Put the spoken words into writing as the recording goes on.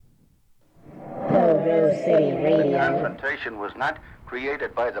Pogo City Radio. Confrontation was not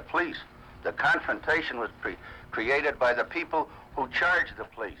created by the police. The confrontation was created by the people who charged the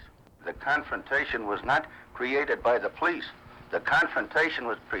police. The confrontation was not created by the police. The confrontation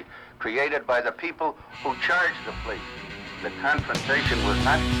was created by the people who charged the police. The confrontation was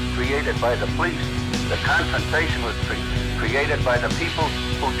not created by the police. The confrontation was created by the people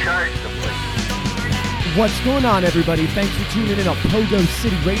who charged the police. What's going on, everybody? Thanks for tuning in on Pogo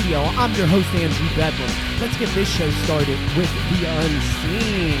City Radio. I'm your host, Andrew Bedlam. Let's get this show started with The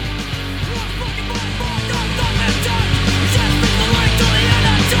Unseen.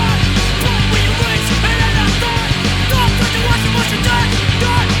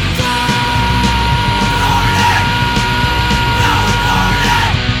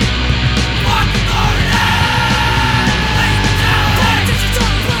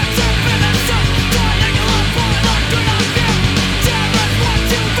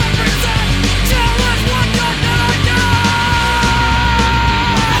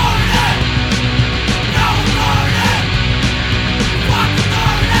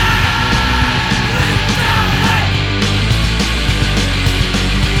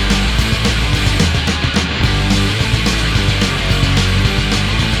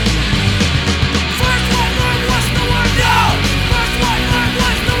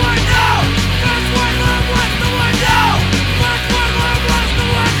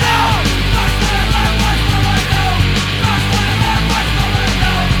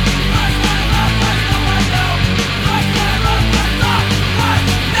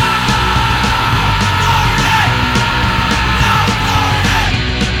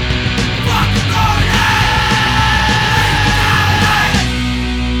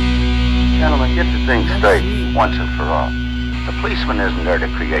 Once and for all. The policeman isn't there to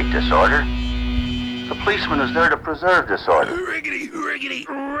create disorder. The policeman is there to preserve disorder. Riggedy,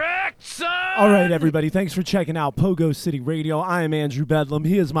 Rex! All right, everybody. Thanks for checking out Pogo City Radio. I am Andrew Bedlam.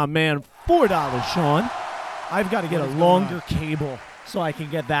 He is my man, $4 Sean. I've got to get a longer cable so I can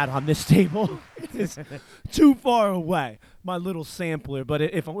get that on this table. It's too far away, my little sampler. But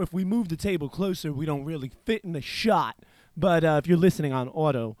if we move the table closer, we don't really fit in the shot. But if you're listening on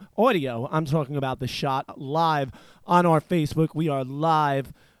audio, I'm talking about the shot live on our Facebook. We are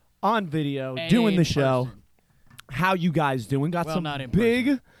live on video doing the show. How you guys doing? Got some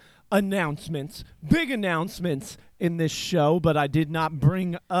big announcements in this show, but I did not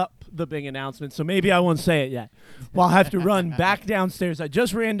bring up the big announcement, so maybe I won't say it yet. Well, I'll have to run back downstairs. I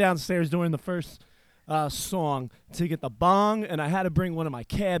just ran downstairs during the first song to get the bong, and I had to bring one of my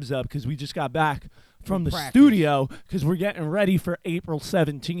cabs up because we just got back from the studio because we're getting ready for April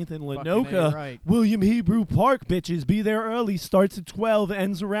 17th in Lenoka. Right. William Hebrew Park, bitches. Be there early. Starts at 12,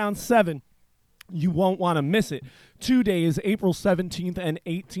 ends around 7. You won't want to miss it. 2 days, April 17th and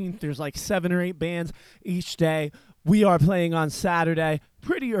 18th. There's like 7 or 8 bands each day. We are playing on Saturday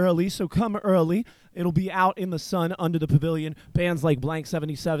pretty early, so come early. It'll be out in the sun under the pavilion. Bands like Blank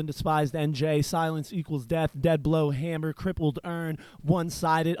 77, Despised NJ, Silence Equals Death, Dead Blow, Hammer, Crippled Urn, One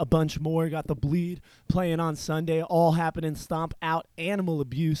Sided, a bunch more. Got The Bleed playing on Sunday. All happening. Stomp Out, Animal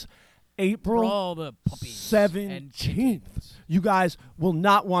Abuse. April 17th. You guys will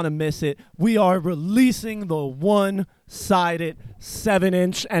not want to miss it. We are releasing the one-sided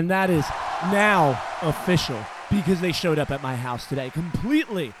 7-inch, and that is now official because they showed up at my house today.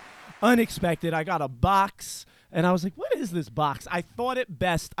 Completely unexpected. I got a box, and I was like, what is this box? I thought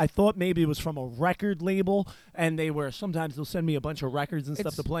maybe it was from a record label, and sometimes they'll send me a bunch of records and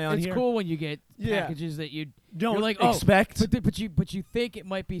stuff to play on here. It's cool when you get packages that you don't you're like, expect. But you think it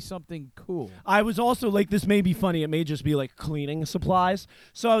might be something cool. I was also like, this may be funny. It may just be like cleaning supplies.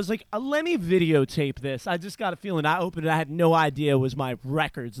 So I was like, let me videotape this. I just got a feeling. I opened it. I had no idea it was my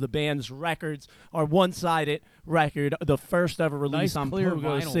records. The band's records are one-sided record, the first ever release on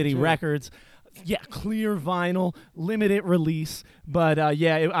Pogo City Records. Yeah, clear vinyl, limited release. But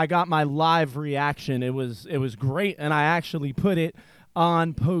I got my live reaction. It was great, and I actually put it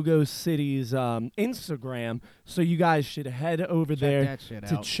on Pogo City's Instagram, so you guys should head over there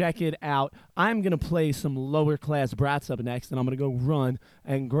to check it out. I'm going to play some Lower Class Brats up next, and I'm going to go run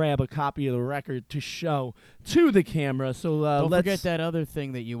and grab a copy of the record to show to the camera. So don't forget that other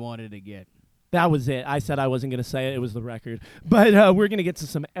thing that you wanted to get. That was it. I said I wasn't going to say it. It was the record. But we're going to get to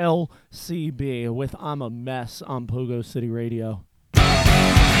some LCB with I'm a Mess on Pogo City Radio.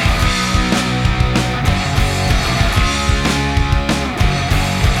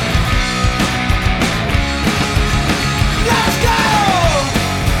 Let's go!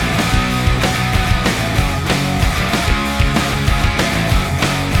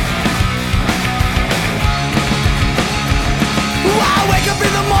 I wake up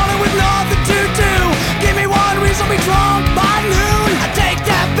in the morning with nothing to do.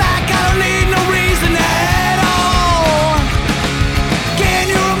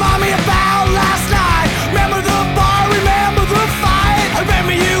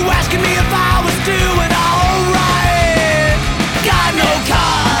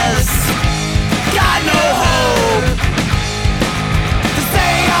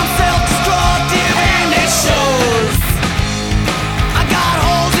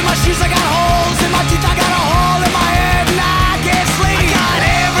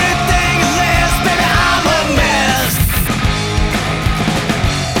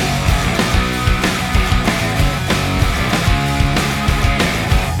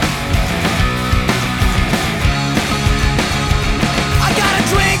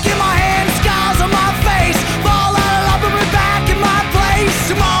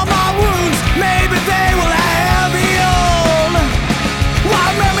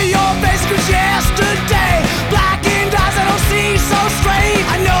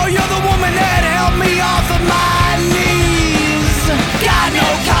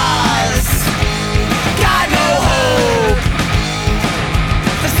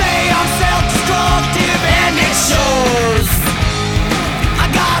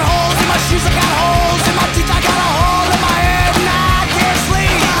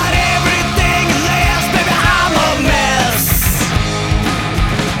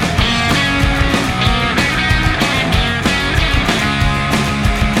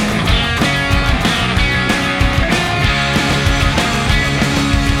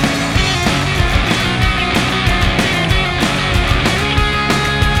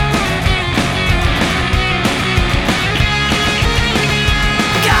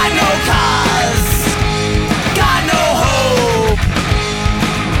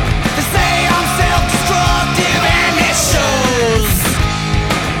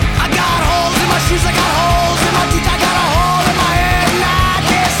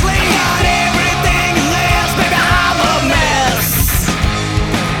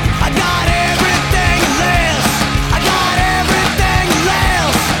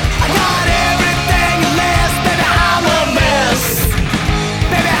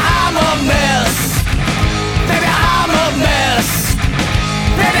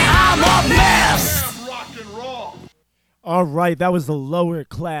 All right, that was the Lower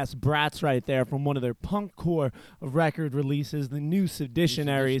Class Brats right there from one of their punk core record releases, the New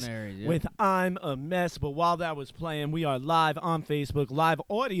Seditionaries, Seditionaries, yep. with I'm a Mess. But while that was playing, we are live on Facebook, live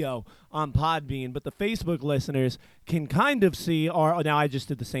audio on Podbean. But the Facebook listeners can kind of see our, now I just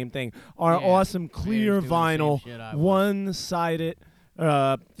did the same thing, our Yeah, awesome I clear was doing the same vinyl, shit I was. one-sided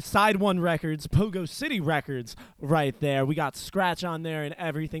Side One Records, Pogo City Records right there. We got Scratch on there and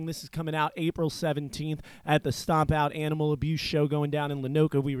everything. This is coming out April 17th at the Stomp Out Animal Abuse show going down in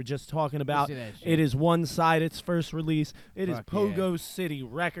Lenoka. We were just talking about. see that shit. It is One Side, its first release. It is Fuck Pogo City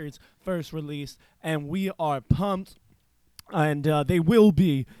Records first release, and we are pumped. And they will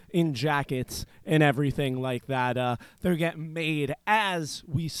be in jackets and everything like that. They're getting made as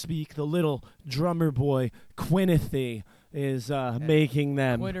we speak. The little drummer boy, Quinethy, is making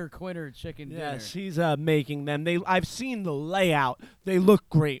them. Quitter, chicken dinner. Yeah, she's making them. I've seen the layout. They look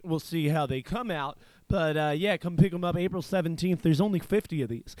great. We'll see how they come out. But, yeah, come pick them up April 17th. There's only 50 of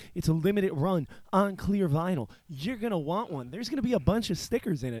these. It's a limited run on clear vinyl. You're going to want one. There's going to be a bunch of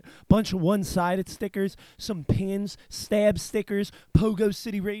stickers in it. Bunch of one-sided stickers, some pins, stab stickers, Pogo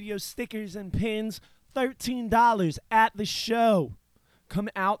City Radio stickers and pins. $13 at the show. Come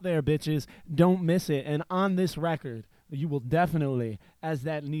out there, bitches. Don't miss it. And on this record, you will definitely, as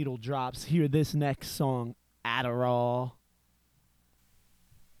that needle drops, hear this next song, Adderall.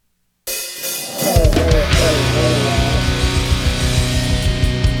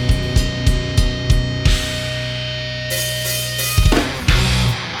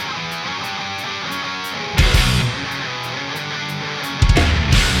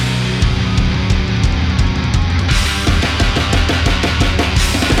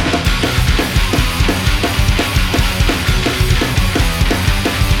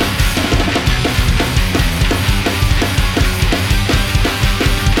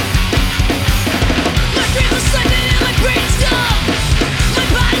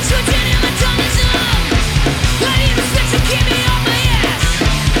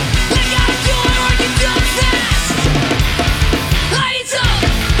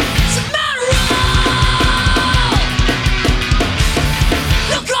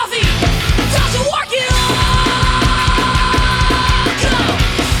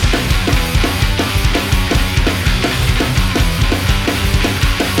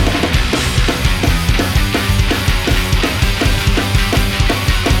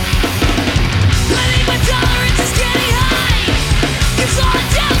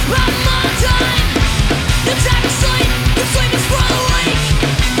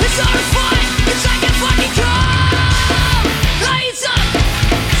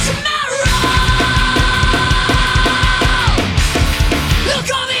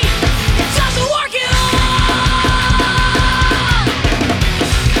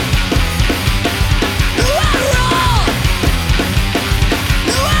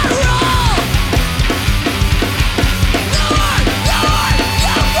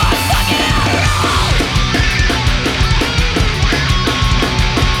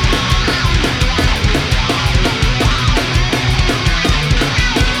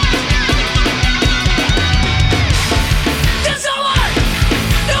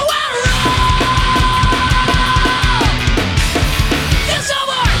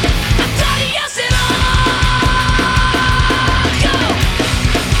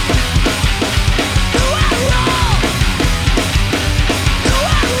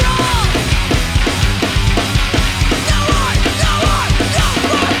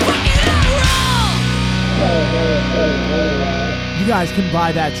 You guys can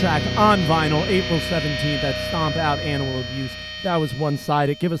buy that track on vinyl April 17th at Stomp Out Animal Abuse. That was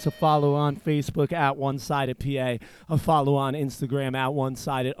One-Sided. Give us a follow on Facebook at One-Sided PA, a follow on Instagram at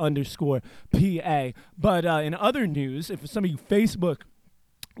One-Sided_PA. But in other news, if some of you Facebook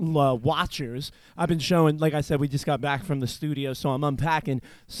watchers, I've been showing, like I said, we just got back from the studio, so I'm unpacking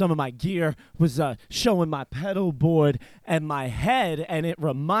some of my gear, was showing my pedal board and my head, and it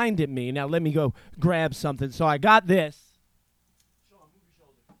reminded me. Now let me go grab something. So I got this.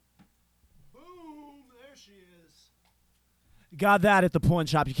 Boom, there she is. Got that at the pawn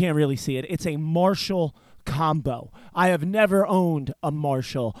shop. You can't really see it. It's a Marshall combo. I have never owned a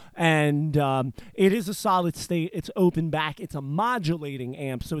Marshall, and it is a solid state. It's open back. It's a modulating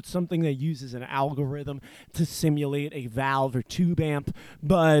amp, so it's something that uses an algorithm to simulate a valve or tube amp.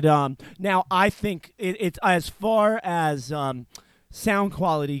 But now I think it's as far as sound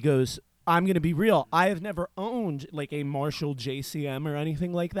quality goes, I'm going to be real. I have never owned like a Marshall JCM or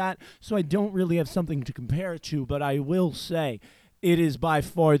anything like that, so I don't really have something to compare it to, but I will say it is by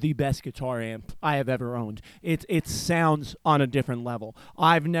far the best guitar amp I have ever owned. It sounds on a different level.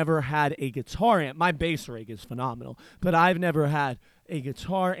 I've never had a guitar amp. My bass rig is phenomenal, but I've never had a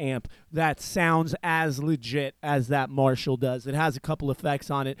guitar amp that sounds as legit as that Marshall does. It has a couple effects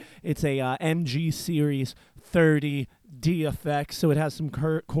on it. It's a MG Series 30 D effects, so it has some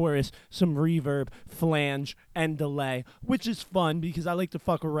chorus, some reverb, flange, and delay, which is fun because I like to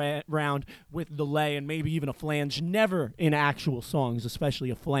fuck around with delay and maybe even a flange. Never in actual songs, especially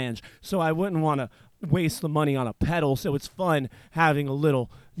a flange. So I wouldn't want to waste the money on a pedal, so it's fun having a little,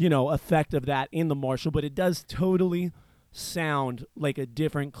 effect of that in the Marshall, but it does totally sound like a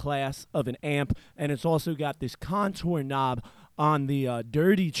different class of an amp, and it's also got this contour knob on the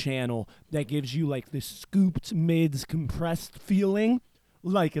dirty channel that gives you like this scooped mids compressed feeling.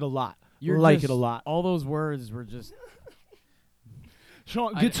 Like it a lot. It a lot. All those words were just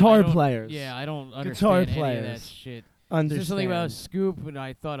Sean, I guitar don't- players. Yeah, I don't Guitar understand any of players. that shit. Understand. There's something about a scoop, and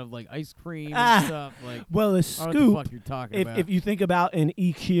I thought of like ice cream Ah, and stuff. Like, Well, a I don't know scoop. what the fuck you're talking about. If you think about an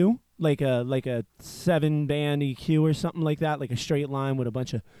EQ, like a 7-band EQ or something like that, like a straight line with a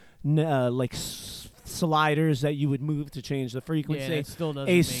bunch of sliders that you would move to change the frequency. yeah, it still doesn't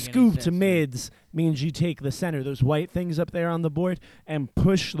A make scoop any to sense mids means you take the center, those white things up there on the board, and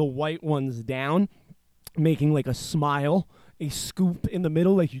push the white ones down, making like a smile, a scoop in the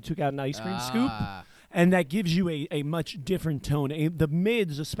middle, like you took out an ice cream scoop. Ah. And that gives you a much different tone. The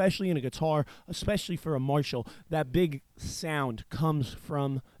mids, especially in a guitar, especially for a Marshall, that big sound comes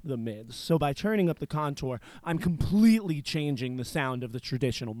from the mids. So by turning up the contour, I'm completely changing the sound of the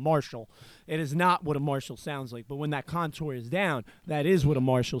traditional Marshall. It is not what a Marshall sounds like, but when that contour is down, that is what a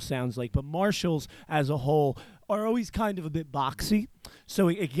Marshall sounds like. But Marshalls as a whole are always kind of a bit boxy, so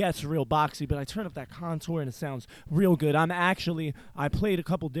it gets real boxy, but I turn up that contour and it sounds real good. I played a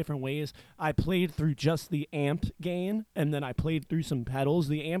couple different ways. I played through just the amp gain, and then I played through some pedals.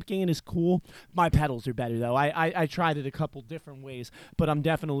 The amp gain is cool. My pedals are better, though. I tried it a couple different ways, but I'm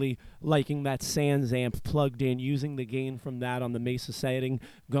definitely liking that Sans amp plugged in, using the gain from that on the Mesa setting,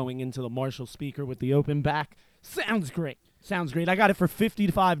 going into the Marshall speaker with the open back. Sounds great. Sounds great. I got it for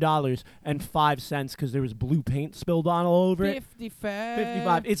 $55.05 because there was blue paint spilled on all over it.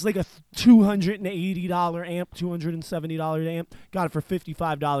 55. It's like a $280 amp, $270 amp. Got it for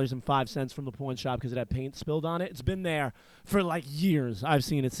 $55.05 from the pawn shop because it had paint spilled on it. It's been there for like years. I've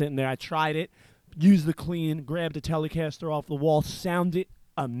seen it sitting there. I tried it, used the clean, grabbed a Telecaster off the wall, sounded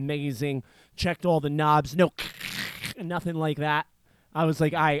amazing. Checked all the knobs. No, nothing like that. I was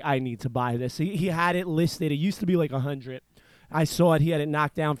like, I need to buy this. He had it listed. It used to be like $100. I saw it. He had it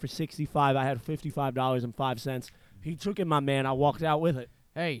knocked down for $65. I had $55.05. He took it, my man. I walked out with it.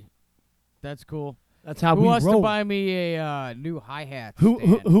 Hey, that's cool. That's how Who we wants roll. to buy me a new hi-hat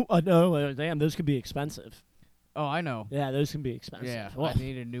Who? stand? No, damn, those could be expensive. Oh, I know. Yeah, those can be expensive. Yeah, Well, I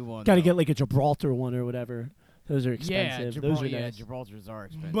need a new one. gotta though. get like a Gibraltar one or whatever. Those are Yeah, expensive. Those are nice. Gibraltars are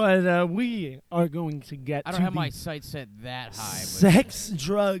expensive. But we are going to get I don't to have the my sights set that high. But sex,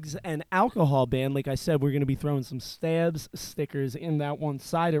 drugs, and alcohol ban. Like I said, we're going to be throwing some stabs stickers in that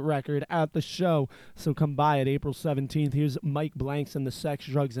one-sided record at the show. So come by at April 17th. Here's Mike Blanks and the Sex,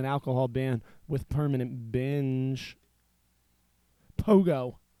 Drugs, and Alcohol ban with Permanent Binge.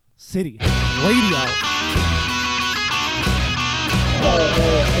 Pogo City Radio.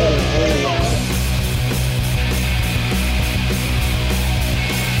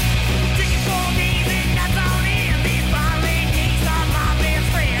 Drinking 4 days and that's on in. These violent days are my best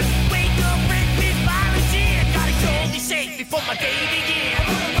friend. Wake up, breakfast, violent gin. Gotta show me shake before my day begins.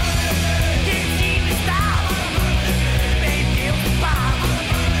 Can't seem to stop. Baby, feel the pop.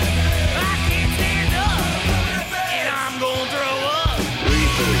 I can't stand up, and I'm gonna throw up.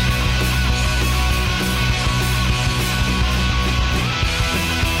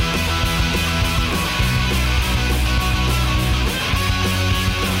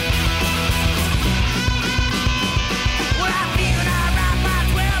 Well, I feel alright by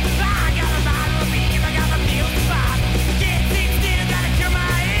 12 o'clock. Got a bottle of beer, I got my meals to buy. Can't sit still, gotta cure my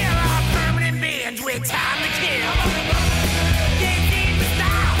hair. I'm permanent binge with time to kill. Can't seem to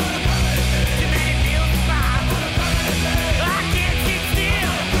stop. Too many pills to pop. I can't sit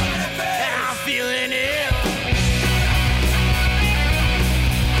still, and I'm feeling ill.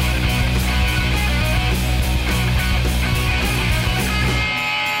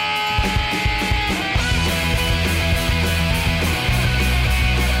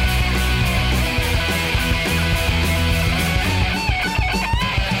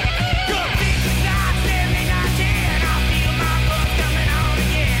 Good things are not standing on 10. I feel my blood coming on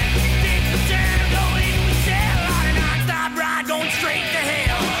again. Things are turn, going to sell on a non-stop ride, going straight to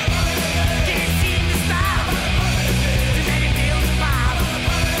hell. Can't seem to stop. Too many pills to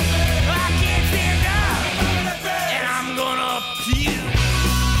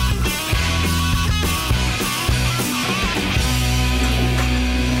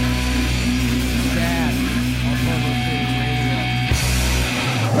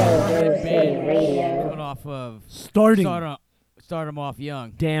off of Starting. Start 'em off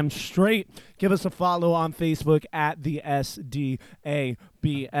young. Damn straight. Give us a follow on Facebook at the SDABS.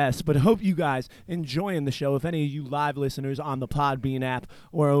 But hope you guys enjoying the show. If any of you live listeners on the Podbean app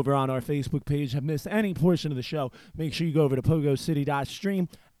or over on our Facebook page have missed any portion of the show, make sure you go over to pogocity.stream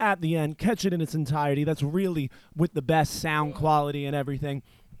at the end. Catch it in its entirety. That's really with the best sound quality and everything.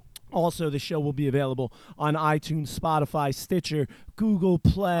 Also, the show will be available on iTunes, Spotify, Stitcher, Google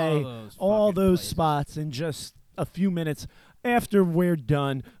Play, all fucking those places. spots in just a few minutes after we're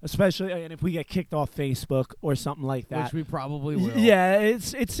done, especially and if we get kicked off Facebook or something like that. Which we probably will. Yeah,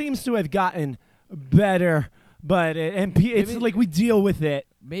 it seems to have gotten better, but it's Maybe- like we deal with it.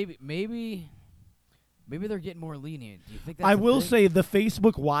 Maybe they're getting more lenient. Do you think that's I a will thing? say the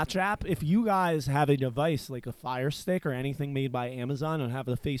Facebook Watch app, if you guys have a device like a Fire Stick or anything made by Amazon and have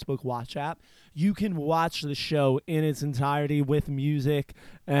the Facebook Watch app, you can watch the show in its entirety with music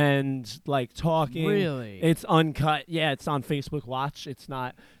and like talking. Really? It's uncut. Yeah, it's on Facebook Watch. It's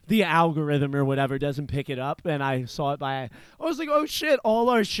not the algorithm or whatever doesn't pick it up. And I saw it I was like, oh shit, all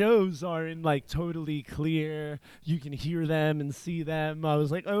our shows are in like totally clear. You can hear them and see them. I was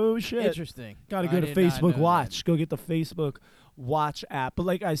like, oh shit. Interesting. Got to I go to did not Facebook know that. Watch. Go get the Facebook Watch app. But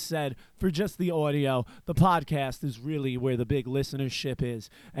like I said, for just the audio, the podcast is really where the big listenership is.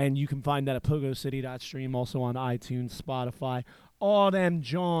 And you can find that at pogocity.stream, also on iTunes, Spotify. All them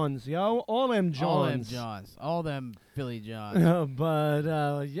Johns, yo. All them Johns. All them Johns. All them Philly Johns. But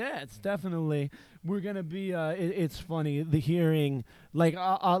yeah, it's definitely we're gonna be. It's funny the hearing, like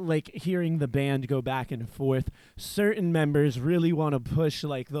hearing the band go back and forth. Certain members really want to push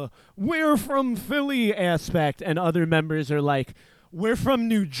like the "we're from Philly" aspect, and other members are like, "we're from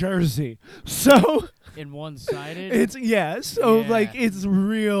New Jersey." So In one-sided. it's so Yeah. like it's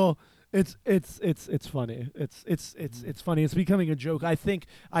real. It's funny. It's funny. It's becoming a joke. I think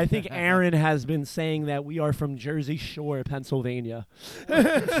Aaron has been saying that we are from Jersey Shore, Pennsylvania.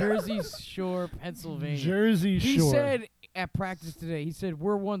 Jersey Shore, Pennsylvania. Jersey He Shore. said at practice today, he said,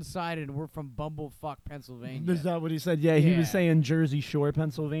 we're one-sided and we're from Bumblefuck, Pennsylvania. Is that what he said? Yeah, he was Yeah. saying Jersey Shore,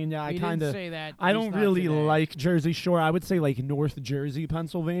 Pennsylvania. He I didn't kind of. say that. I at don't least not really today. like Jersey Shore. I would say like North Jersey,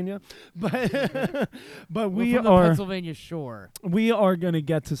 Pennsylvania. But We're we from the are Pennsylvania Shore. gonna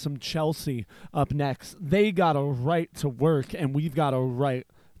get to some Chelsea up next. They got a right to work, and we've got a right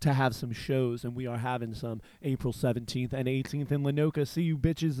to have some shows, and we are having some April 17th and 18th in Lenoka. See you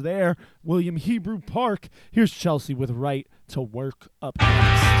bitches there. William Hebrew Park. Here's Chelsea with Right to Work up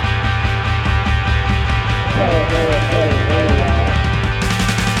next.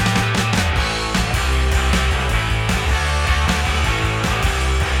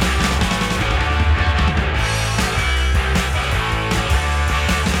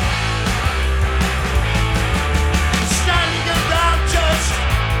 Standing around just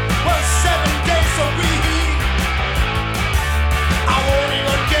for 7 days a week. I won't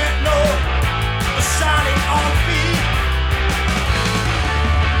even get no signing on fee.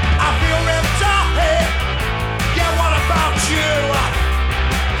 I feel empty. Yeah, what about you?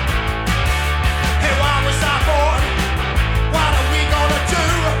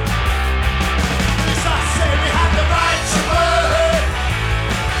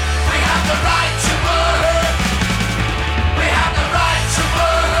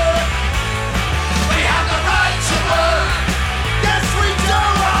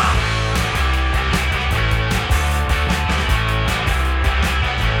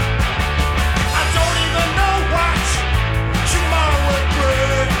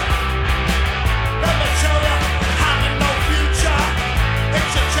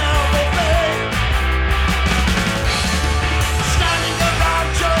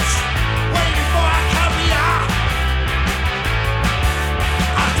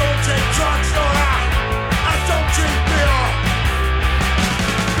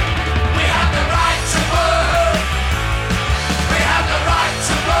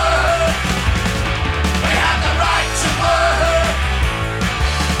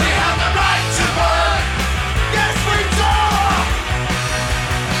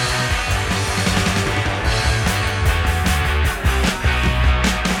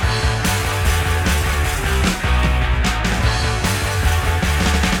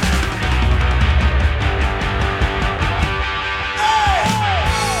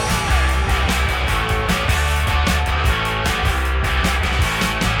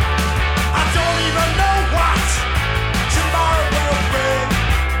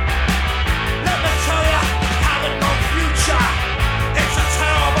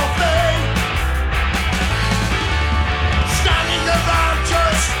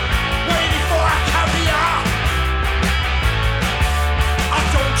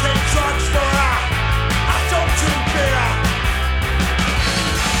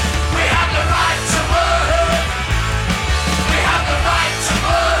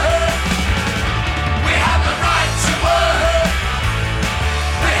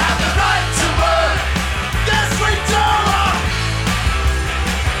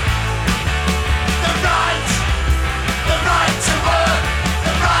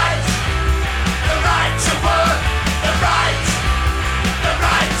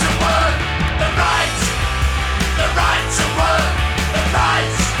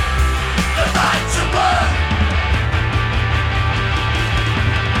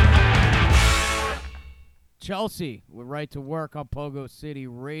 Chelsea with Right to Work on Pogo City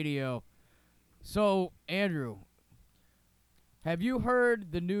Radio. So, Andrew, have you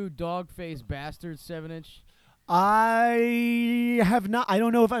heard the new Dogface Bastard 7-inch? I have not. I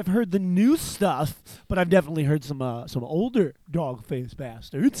don't know if I've heard the new stuff, but I've definitely heard some older Dogface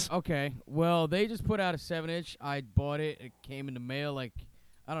Bastards. Okay, well, they just put out a 7-inch. I bought it. It came in the mail like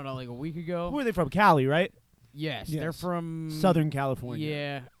a week ago. Who are they from? Cali, right? Yes, Yes. they're from Southern California.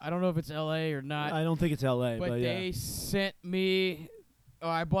 Yeah, I don't know if it's L.A. or not. I don't think it's L.A., but but yeah. they sent me. Oh,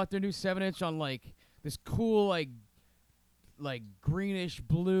 I bought their new 7-inch on like this cool like greenish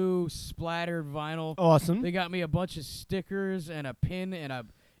blue splattered vinyl. Awesome. They got me a bunch of stickers and a pin and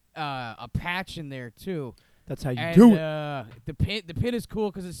a patch in there too. That's how you And do it. the pin is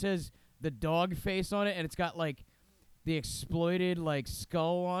cool because it says the dog face on it, and it's got like the exploited like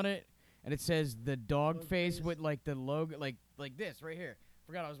skull on it, and it says the dog face with like the logo like this right here.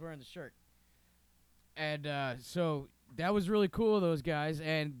 Forgot I was wearing the shirt. And so that was really cool of those guys,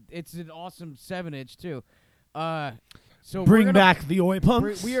 and it's an awesome 7-inch too. So Bring back the Oi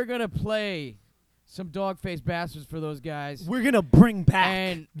Punks. we are gonna play some Dogface Bastards for those guys. We're gonna bring back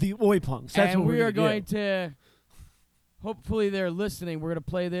And- the Oi Punks. That's and what we we're are gonna going do. to. Hopefully they're listening. We're gonna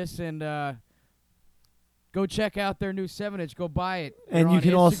play this and go check out their new 7-inch. Go buy it. They're And you on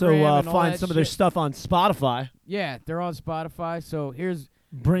can also Instagram and all find that some of their shit. stuff on Spotify. Yeah, they're on Spotify. So here's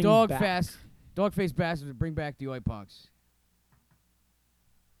Bring back. Dogface Bastards to bring back the Oi Punks.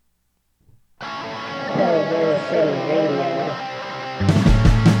 Pogo City Radio.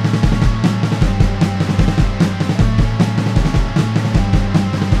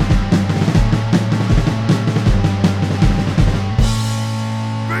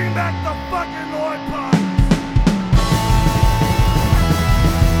 Bring back the fucking Lord Punch!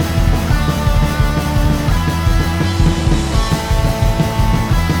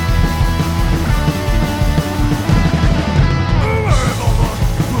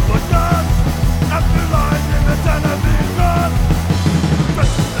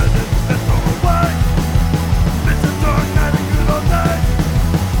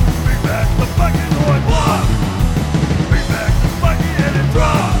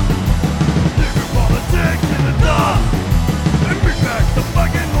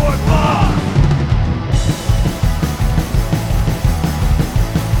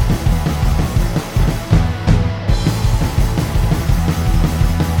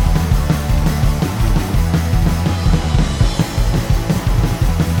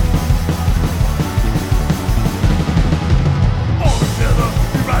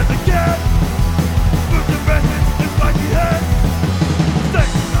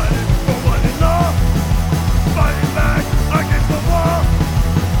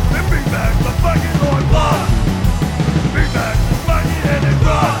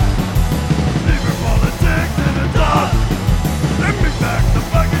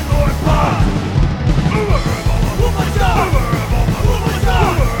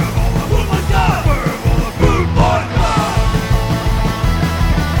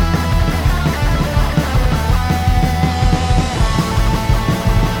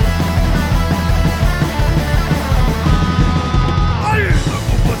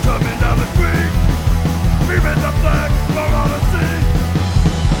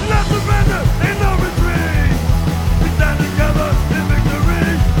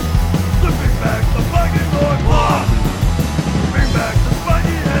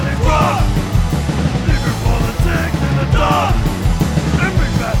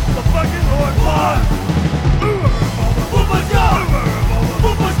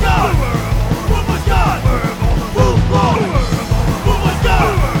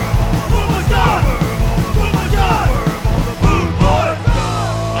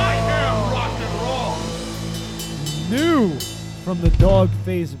 from the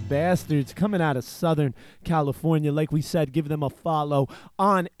Dogface Bastards coming out of Southern California. Like we said, give them a follow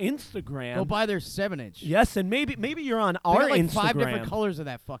on Instagram. Go buy their 7-inch. Yes, and maybe you're on They our got like Instagram. 5 different colors of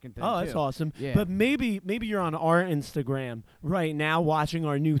that fucking thing. Oh, that's too. awesome. Yeah. But maybe you're on our Instagram right now watching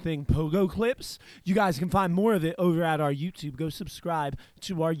our new thing, Pogo Clips. You guys can find more of it over at our YouTube. Go subscribe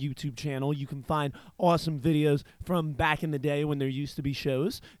to our YouTube channel. You can find awesome videos from back in the day when there used to be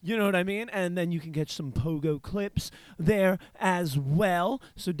shows. You know what I mean? And then you can catch some Pogo Clips there as well.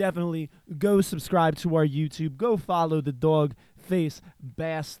 So definitely go subscribe to our YouTube. Go follow the Dogface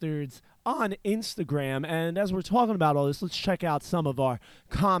Bastards on Instagram. And as we're talking about all this, let's check out some of our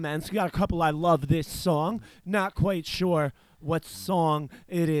comments. We got a couple. I love this song. Not quite sure what song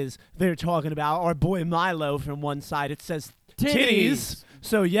it is they're talking about. Our boy Milo from one side, it says titties.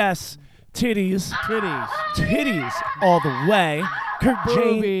 So yes, titties all the way.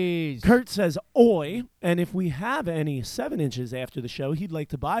 Boobies. Kurt says, oi, and if we have any 7 inches after the show, he'd like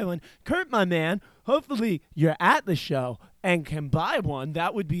to buy one. Kurt, my man, hopefully you're at the show and can buy one.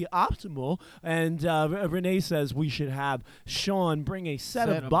 That would be optimal. And Renee says we should have Sean bring a set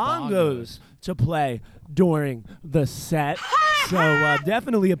of bongos to play during the set. So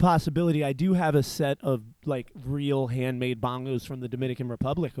definitely a possibility. I do have a set of like real handmade bongos from the Dominican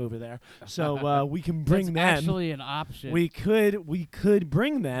Republic over there. So we can bring them. That's actually an option. We could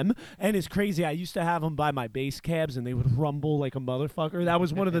bring them, and it's crazy. I used to have them by my bass cabs, and they would rumble like a motherfucker. That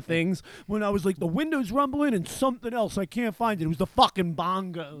was one of the things when I was like, the window's rumbling and something else, I can't find it. It was the fucking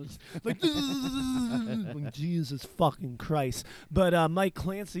bongos. Like, like, Jesus fucking Christ. But Mike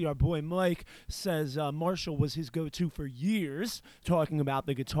Clancy, our boy Mike, says Marshall was his go-to for years, talking about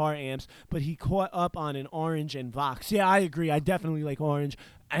the guitar amps, but he caught up on an Orange and Vox. Yeah, I agree. I definitely like Orange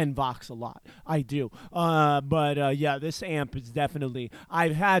and Vox a lot. I do. But yeah, this amp is definitely,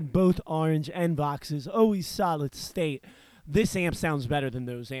 I've had both Orange and Voxes, always solid state. This amp sounds better than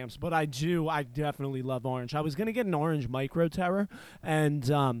those amps, but I definitely love Orange. I was going to get an Orange Micro Terror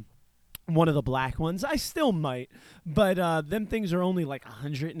and one of the black ones. I still might, but them things are only like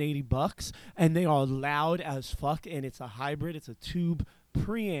 $180, and they are loud as fuck, and it's a hybrid. It's a tube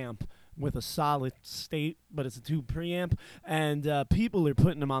preamp with a solid state, but it's a tube preamp, and people are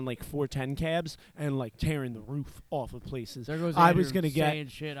putting them on like 410 cabs and like tearing the roof off of places. There goes I was gonna saying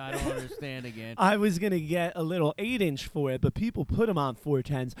shit I don't understand again. I was gonna get a little 8-inch for it, but people put them on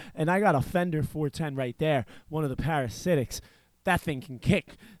 410s, and I got a Fender 410 right there, one of the Parasitics. That thing can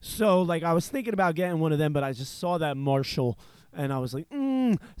kick. So like I was thinking about getting one of them, but I just saw that Marshall, and I was like,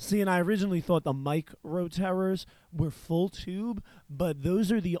 See, and I originally thought the Micro Terrors were full tube, but those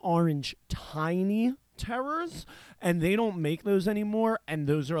are the Orange Tiny Terrors, and they don't make those anymore, and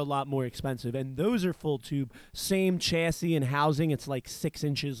those are a lot more expensive. And those are full tube, same chassis and housing. It's like 6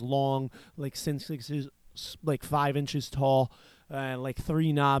 inches long, like 6 inches, like 5 inches tall, like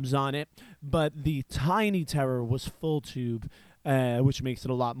 3 knobs on it. But the Tiny Terror was full tube, which makes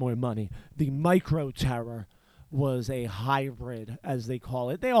it a lot more money. The Micro Terror was a hybrid, as they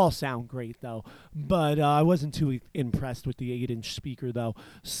call it. They all sound great, though. But I wasn't too impressed with the 8-inch speaker, though.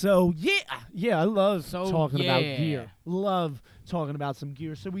 So, yeah, I love talking about gear. Love talking about some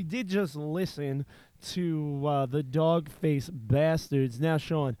gear. So we did just listen to the Dogface Bastards. Now,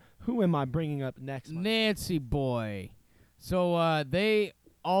 Sean, who am I bringing up next? Nancy Boy. So they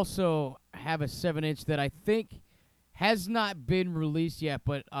also have a 7-inch that I think has not been released yet,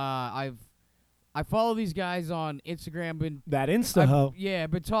 but I follow these guys on Instagram. That Insta-ho. Yeah,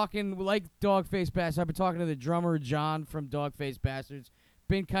 been talking, like Dogface Bastards. I've been talking to the drummer, John, from Dogface Bastards.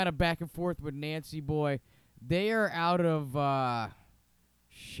 Been kind of back and forth with Nancy Boy. They are out of,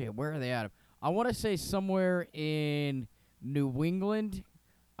 where are they out of? I want to say somewhere in New England.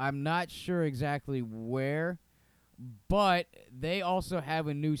 I'm not sure exactly where. But they also have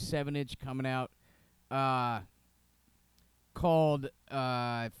a new 7-inch coming out called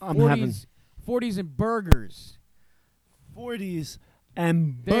 40s and Burgers. 40s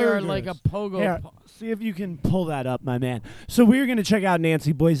and Burgers. They're like a pogo. Here, see if you can pull that up, my man. So we're going to check out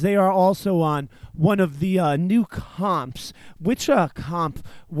Nancy Boys. They are also on one of the new comps. Which comp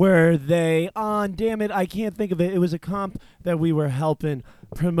were they on? Damn it, I can't think of it. It was a comp that we were helping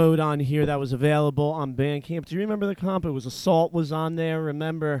promote on here that was available on Bandcamp. Do you remember the comp? It was Assault was on there,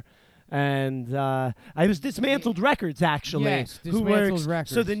 remember? And I was Dismantled Records, actually. Yes, Dismantled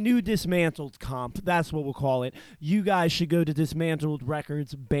Records. So the new Dismantled comp, that's what we'll call it. You guys should go to Dismantled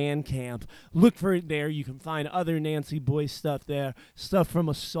Records Bandcamp. Look for it there. You can find other Nancy Boy stuff there, stuff from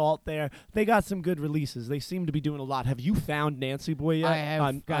Assault there. They got some good releases. They seem to be doing a lot. Have you found Nancy Boy yet? I have.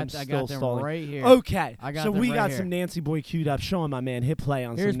 I got them stalling. right here. Okay. I got so them we right got here. some Nancy Boy queued up. Show him, my man. Hit play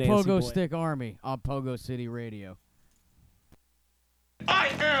on Here's some Nancy Boy. Pogo Stick Army on Pogo City Radio. I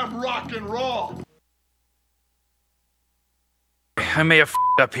am rock and roll. I may have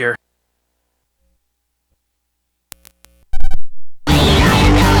f***ed up here.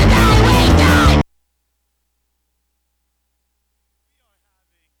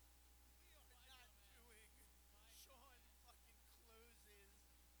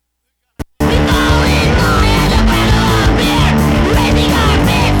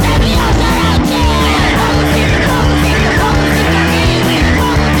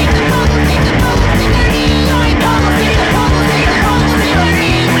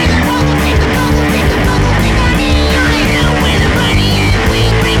 We're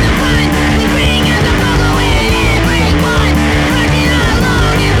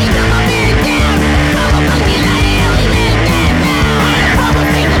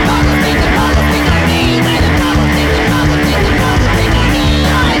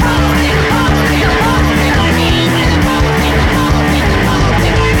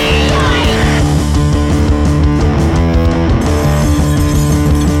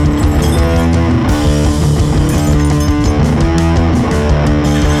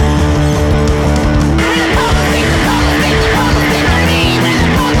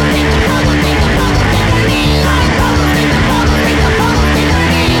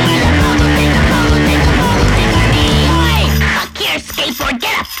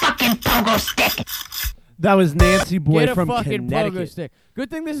That was Nancy Boy Get a from fucking pogo Connecticut. stick. Good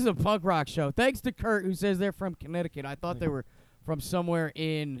thing this is a punk rock show. Thanks to Kurt, who says they're from Connecticut. I thought they were from somewhere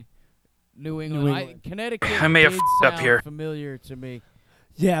in New England. Connecticut I may have did f***ed up sound here. familiar to me.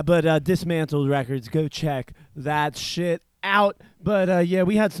 Yeah, but Dismantled Records, go check that shit out. But yeah,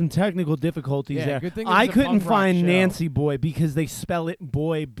 we had some technical difficulties Yeah, there. good thing this I is a couldn't punk rock find show. Nancy Boy because they spell it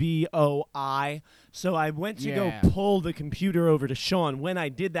Boy B-O-I. So I went to Yeah. go pull the computer over to Sean. When I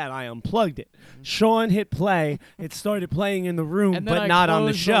did that, I unplugged it. Sean hit play. It started playing in the room, And then but I not on the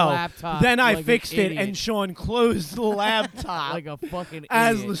closed the show. laptop Then I like an fixed it, idiot. and Sean closed the laptop Like a fucking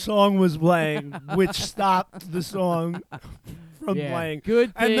as idiot. the song was playing, which stopped the song from Yeah, playing.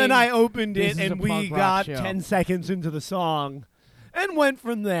 good And then thing I opened this it, is a and we punk rock got show. 10 seconds into the song and went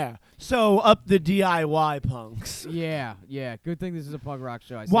from there. So up the DIY punks. Yeah. Good thing this is a punk rock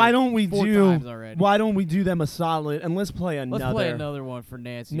show. I said Why it don't we 4 do times already. Why don't we do them a solid and let's play another Let's play another one for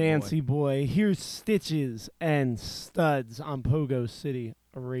Nancy. Nancy Boy. Here's Stitches and Studs on Pogo City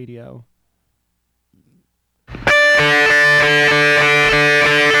Radio.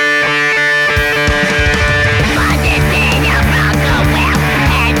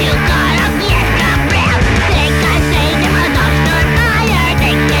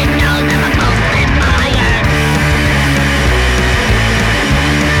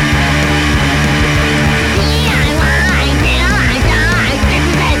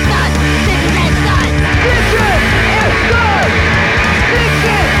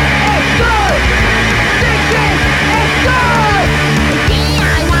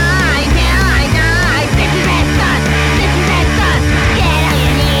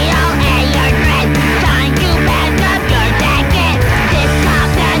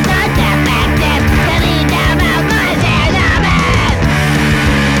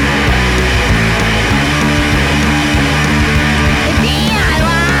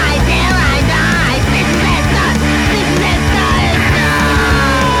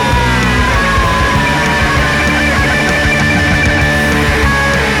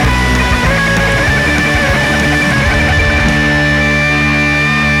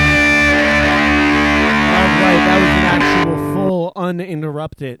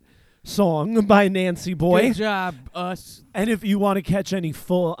 Uninterrupted song by Nancy Boy. Good job, us. And if you want to catch any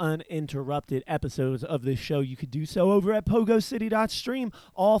full uninterrupted episodes of this show, you could do so over at pogocity.stream.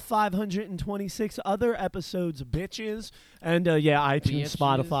 All 526 other episodes, bitches. And yeah, iTunes, Bitches.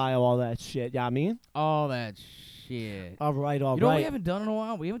 Spotify, all that shit. Yeah, I mean? All that shit. All right, all You know what we right. haven't done in a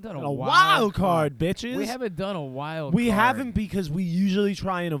while? We haven't done A wild card, bitches. We haven't done a wild We card. haven't because we usually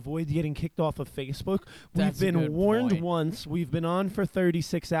try and avoid getting kicked off of Facebook. That's a We've good been warned point. once. We've been on for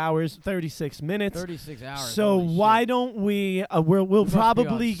 36 hours, 36 minutes. 36 hours. So holy why shit. don't we? We'll must be on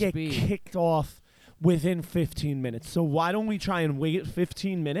probably get speed. kicked off within 15 minutes. So why don't we try and wait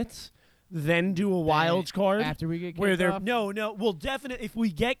 15 minutes, then do a wild card? after we get where kicked they're off? no, we'll definitely if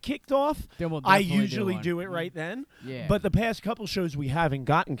we get kicked off, Then we'll I definitely usually one. do it right then. Yeah. But the past couple shows we haven't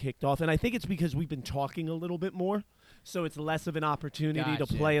gotten kicked off, and I think it's because we've been talking a little bit more. So it's less of an opportunity to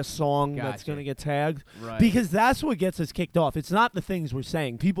Gotcha. play a song that's Gotcha. going to get tagged. Right. Because that's what gets us kicked off. It's not the things we're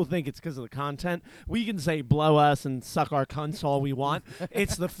saying. People think it's because of the content. We can say blow us and suck our cunts all we want.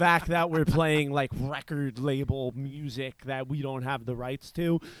 It's the fact that we're playing like record label music that we don't have the rights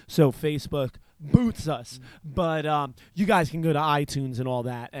to. So Facebook boots us. But you guys can go to iTunes and all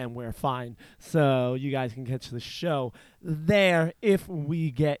that, and we're fine. So you guys can catch the show there if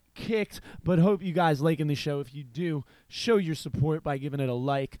we get kicked. But hope you guys liking the show. If you do, show your support by giving it a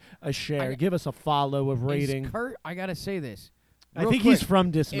like, a share, give us a follow, a rating. Is Kurt, I gotta say this. I real think quick. he's from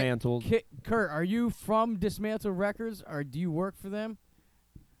Dismantled. Kurt, are you from Dismantle Records, or do you work for them?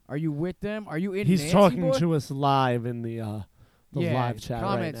 Are you with them? Are you in He's Nancy talking Boy? to us live in the Yeah, live chat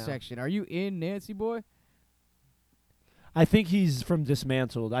comment right now. section. Are you in Nancy Boy? I think he's from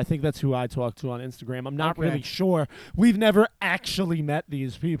Dismantled. I think that's who I talk to on Instagram. I'm not Okay. really sure. We've never actually met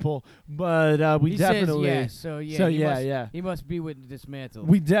these people, but we He definitely. says yes, so yeah. So he yeah, must, yeah. He must be with Dismantle.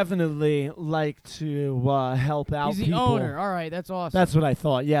 We definitely like to help out He's the people. owner. All right, that's awesome. That's what I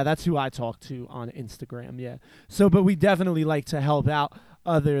thought. Yeah, that's who I talk to on Instagram. Yeah. So, but we definitely like to help out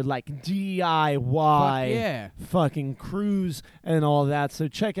other like DIY Fuck yeah. fucking crews and all that. So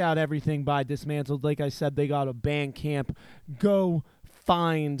check out everything by Dismantled. Like I said, they got a Bandcamp. Go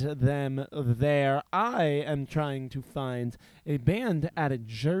find them there. I am trying to find a band out of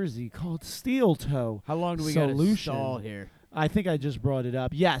Jersey called Steel Toe. How long do we got to Solution. stall here? I think I just brought it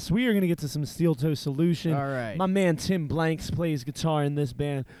up. Yes, we are going to get to some Steel Toe Solution. All right. My man Tim Blanks plays guitar in this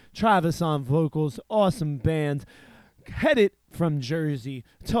band. Travis on vocals. Awesome band. Headed from Jersey.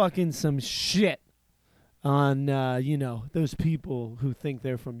 Talking some shit on, those people who think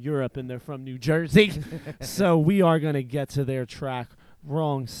they're from Europe and they're from New Jersey. So we are going to get to their track,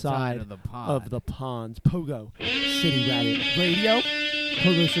 Wrong Side of the Pond. of the Pond. Pogo City Radio.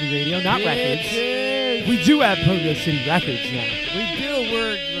 Pogo City Radio, not records. We do have Pogo City Records now. We do.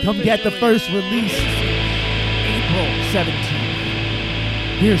 We're Come get the officially- first release, April 17th.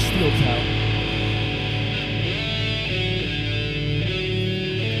 Here's Steel Toe.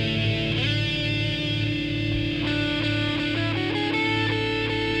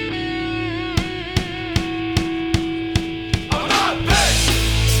 I'm not bitch.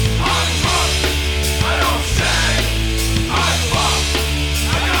 I'm drunk. I don't shag. I fuck.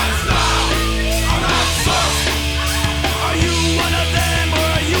 I got style. I'm not sus. Are you one of them or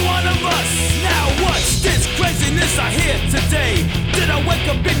are you one of us? Now what's this craziness I hear today? Did I wake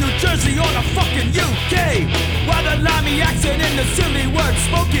up in New Jersey or the fucking UK? Why the limey accent and the silly words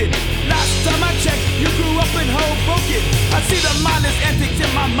spoken? Last time I checked, you grew up in Hoboken. I see the mindless antics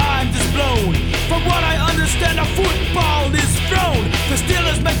and my mind is blown. From what I understand, a football is thrown. The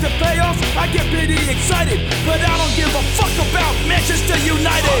Steelers make the playoffs, I get pretty excited. But I don't give a fuck about Manchester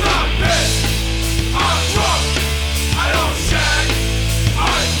United. I'm not bitch. I'm drunk. I don't shag.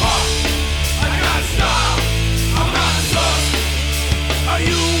 I fuck. I got style. I'm not sus. Are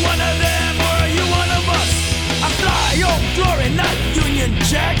you one of them or are you one of us? I fly on glory, not Union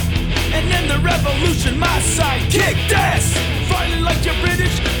Jack. And in the revolution, my side kicked ass. Fighting like you're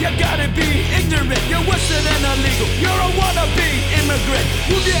British, you gotta be ignorant. You're Western and illegal, you're a wannabe immigrant.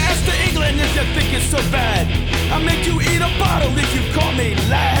 Move your ass to England if you think it's so bad. I'll make you eat a bottle if you call me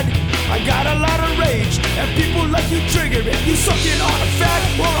lad. I got a lot of rage, and people like you trigger it. You sucking on a fag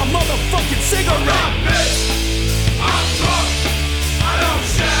or a motherfucking I'm cigarette. not bitch. I'm drunk. I don't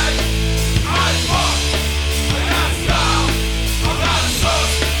shag. I fuck. I got style. I'm not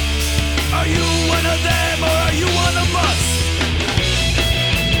sus. Are you one of them or are you one of us? I'm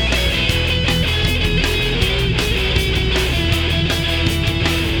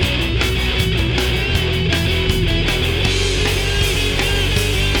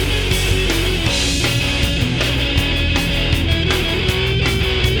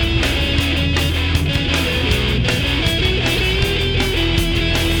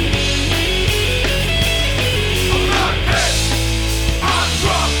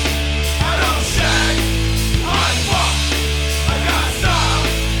not bitch. I'm drunk. I don't shag. I fuck. I got style.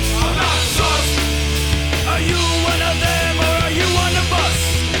 I'm not sus. Are you one of them or are you one of us?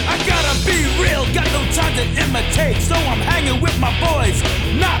 I gotta be real, got no time to imitate. So I'm hanging with my boys,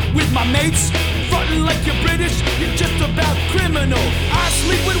 not with my mates. Frontin' like you're British, you're just about criminal. I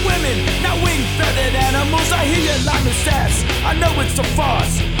sleep with women, not wing-feathered animals. I hear you lying to sass, I know it's a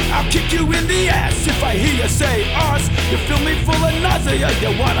farce. I'll kick you in the ass if I hear you say ours. You feel me full of nausea,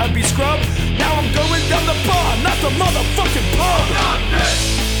 you wanna be scrub? Now I'm going down the bar, not the motherfucking pub. I'm not bitch.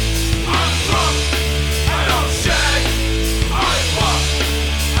 I'm drunk. I don't shag. I fuck.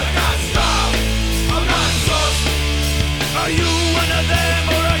 I got style. I'm not sus. Are you one of them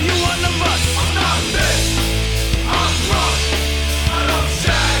or are you one of us? I'm not bitch. I'm drunk. I don't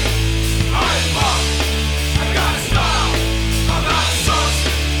shag. I fuck. I got style. I'm not sus.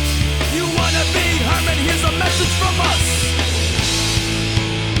 You wanna be Herman? Here's a message from us.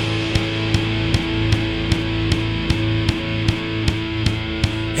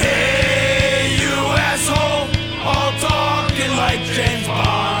 Hey, you asshole, all talking like James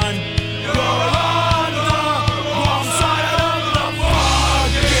Bond. You're on the wrong side of the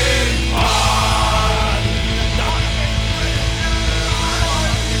fucking pond.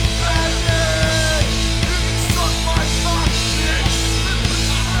 Suck my cock, bitch.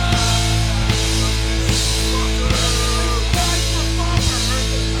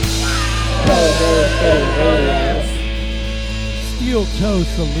 Pogo City Radio. Steel Toe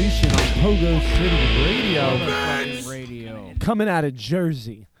Solution on Pogo City Radio. Motherfucking radio. Coming out of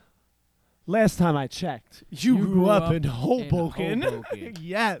Jersey. Last time I checked, you grew up in Hoboken. Hoboken.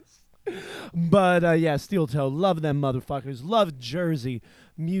 Yes. But yeah, Steel Toe, love them motherfuckers. Love Jersey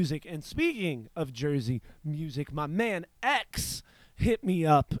music. And speaking of Jersey music, my man X hit me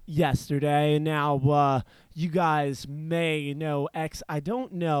up yesterday. Now, you guys may know X. I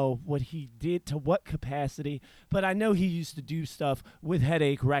don't know what he did, to what capacity, but I know he used to do stuff with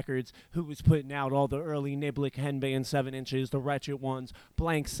Headache Records, who was putting out all the early Niblick Henbane 7 inches, the Wretched Ones,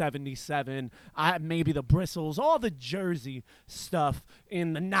 Blank 77, maybe the Bristles, all the Jersey stuff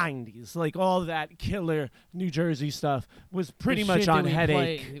in the 90s. Like all that killer New Jersey stuff was pretty The much shit on that we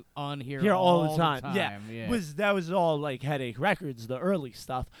Headache. play on here, Here all the time. Yeah. That was all like Headache Records, the early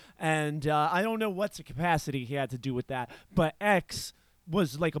stuff. And I don't know what's the capacity he had to do with that, but X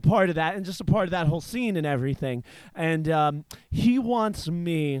was like a part of that and just a part of that whole scene and everything. And he wants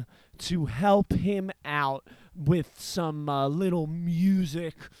me to help him out with some little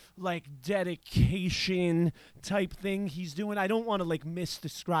music, like dedication type thing he's doing. I don't want to like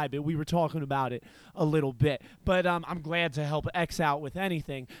misdescribe it. We were talking about it a little bit, but I'm glad to help X out with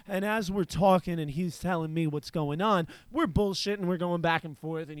anything. And as we're talking and he's telling me what's going on, we're bullshitting, we're going back and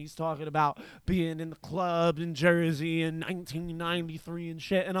forth, and he's talking about being in the club in Jersey in 1993 and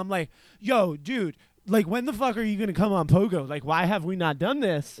shit. And I'm like, yo, dude, like, when the fuck are you going to come on Pogo? Like, why have we not done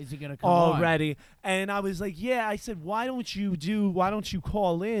this Is he gonna come on? already? And I was like, yeah. I said, why don't you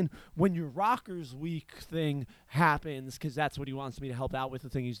call in when your Rockers Week thing happens? Because that's what he wants me to help out with, the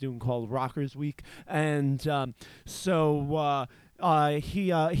thing he's doing called Rockers Week. And so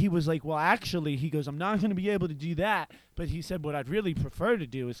he was like, well, actually, he goes, I'm not going to be able to do that. But he said, what I'd really prefer to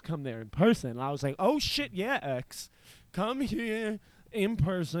do is come there in person. And I was like, oh, shit, yeah, X. Come here in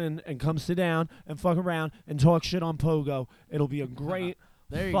person and come sit down and fuck around and talk shit on Pogo. It'll be a great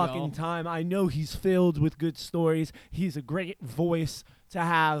There you fucking go. time. I know he's filled with good stories. He's a great voice to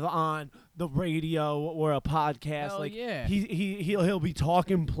have on the radio or a podcast. Hell like yeah. he'll be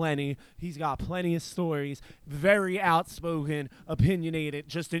talking plenty. He's got plenty of stories. Very outspoken, opinionated,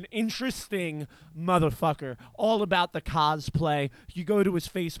 just an interesting motherfucker. All about the cosplay. You go to his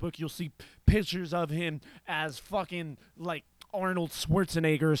Facebook, you'll see pictures of him as fucking like Arnold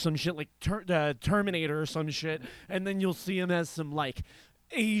Schwarzenegger or some shit, like Terminator or some shit, and then you'll see him as some like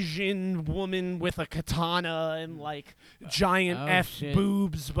Asian woman with a katana and like giant Oh, shit.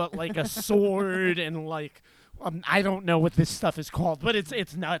 boobs, but like a sword and like I don't know what this stuff is called, but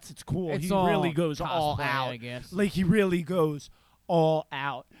it's nuts. It's cool. It's He all really goes all cosplay, out. I guess. Like he really goes all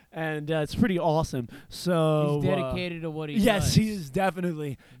out, and it's pretty awesome. So He's dedicated to what he does. yes, he is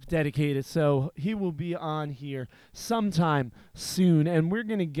definitely dedicated. So he will be on here sometime soon, and we're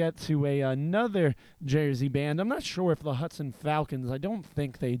gonna get to another Jersey band. I'm not sure if the Hudson Falcons. I don't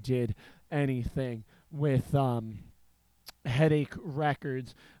think they did anything with Headache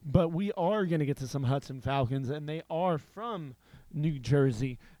Records, but we are gonna get to some Hudson Falcons, and they are from New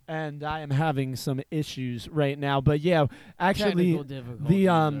Jersey. And I am having some issues right now, but yeah, actually, Technical difficulties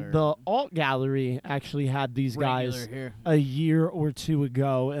the alt gallery actually had these guys regular here. a year or two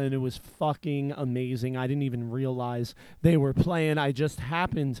ago, and it was fucking amazing. I didn't even realize they were playing. I just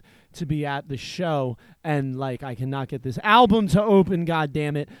happened to be at the show, and like I cannot get this album to open, god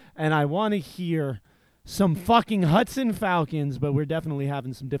damn it, and I want to hear some fucking Hudson Falcons, but we're definitely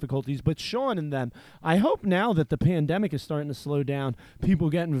having some difficulties. But Sean and them, I hope now that the pandemic is starting to slow down,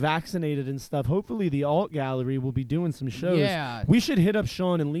 people getting vaccinated and stuff, hopefully the alt gallery will be doing some shows. Yeah. We should hit up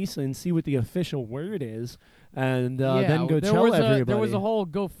Sean and Lisa and see what the official word is, and Yeah, then go there tell was everybody. There was a whole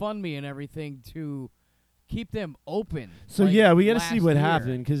GoFundMe and everything to keep them open. So like yeah, we got to see last what year.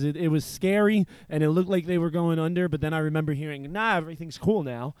 happened, because it was scary and it looked like they were going under. But then I remember hearing, "Nah, everything's cool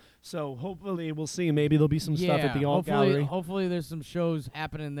now." So hopefully we'll see. Maybe there'll be some stuff at the alt gallery. Hopefully there's some shows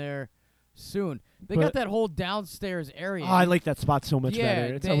happening there soon. They But- got that whole downstairs area. Oh, I like that spot so much yeah,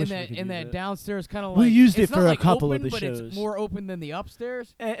 better. It's, I in wish we that could in use that it. downstairs kind of like We used it's it not for a like couple of open, the but shows. it's more open than the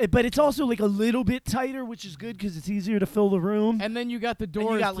upstairs. But it's also like a little bit tighter, which is good because it's easier to fill the room. And then you got the And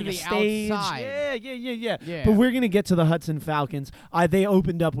doors you got to like the a stage. outside. Yeah. Yeah. But we're gonna get to the Hudson Falcons. They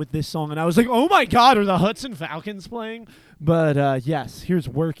opened up with this song, and I was like, "Oh my God, are the Hudson Falcons playing?" But yes, here's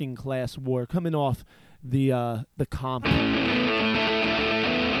Working Class War coming off the comp.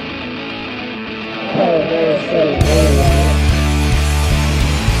 Pogo City Radio.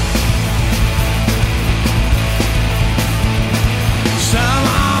 Some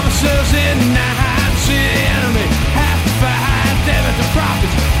officers in the night see the enemy have to fight them at the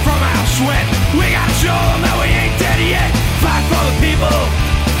profits from our sweat. We gotta show them that we ain't dead yet. Fight for the people.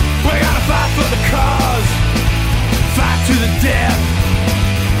 We gotta fight for the cause. Fight to the death.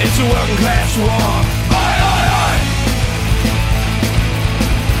 It's a working class war. Oi, oi, oi.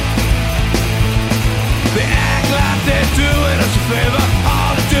 They act like they're doing us a favor.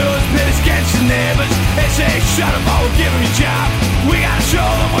 All they do is pit us against the neighbors. They say shut up or we'll give them your job. We gotta show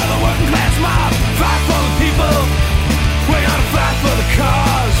them we're the working class mob. Fight for the people. We're gonna fight for the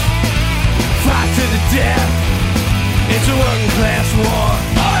cause. Fight to the death. It's a working class war.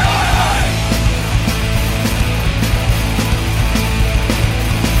 Oi, oi, oi.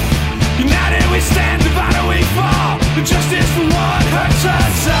 United we stand, divided we fall. The justice for one hurts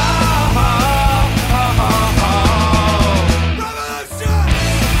us all. Revolution!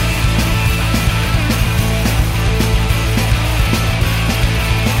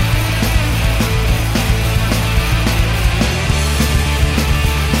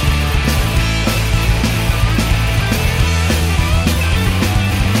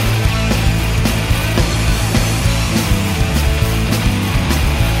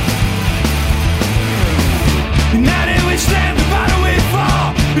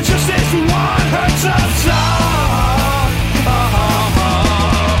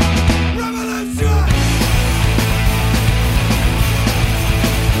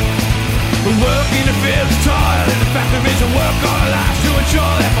 working the fields of toil in the factories and work all our lives to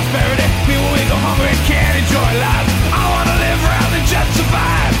ensure their prosperity. Meanwhile we go hungry and can't enjoy life. I wanna live around and just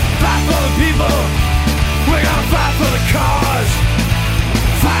survive. Fight for the people, we're gonna fight for the cause.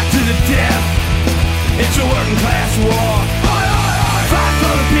 Fight to the death, it's a working class war. Fight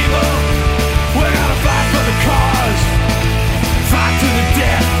for the people, we're gonna fight for the cause. Fight to the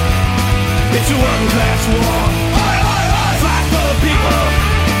death, it's a working class war. Fight for the people,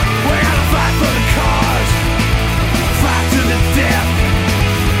 we're gonna fight for the cause. Fight to the death,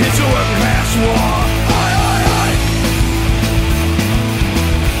 it's a working class war.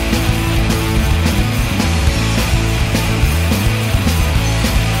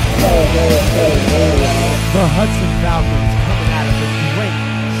 The Hudson Falcons coming out of the great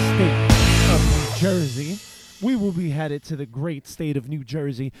state of New Jersey. We will be headed to the great state of New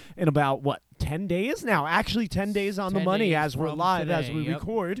Jersey in about, 10 days? Now, actually 10 days on the 10 money days as we're from live, as today, we yep.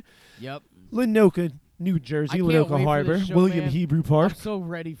 record. Yep. Lenoka, New Jersey, I can't Lenoka wait for Harbor, this show, William man. Hebrew Park. I'm so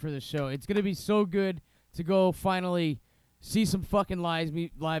ready for the show. It's gonna be so good to go finally see some fucking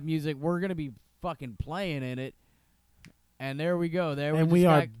live music. We're gonna be fucking playing in it, and there we go. And we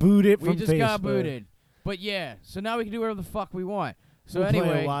are booted from We just got Facebook. booted. But yeah, so now we can do whatever the fuck we want. So We'll play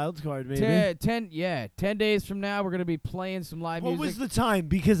anyway, a wild card, maybe. 10 days from now, we're gonna be playing some live What music. was the time?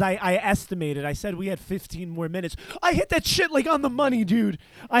 Because I estimated. I said we had 15 more minutes. I hit that shit like on the money, dude.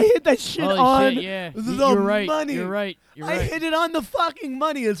 I hit that shit Holy on shit, yeah. the You're right. money. You're right. You're I right. hit it on the fucking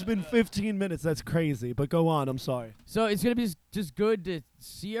money. It's been 15 minutes. That's crazy. But go on. I'm sorry. So it's gonna be just good to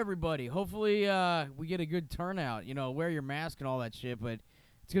see everybody. Hopefully, we get a good turnout. You know, wear your mask and all that shit. But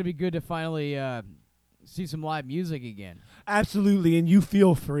it's gonna be good to finally see some live music again. Absolutely. And you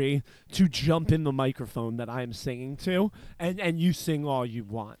feel free to jump in the microphone that I'm singing to, and you sing all you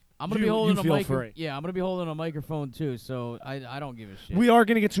want. I'm gonna You- be holding you a feel microphone. free. Yeah, I'm gonna be holding a microphone too. So I don't give a shit. We are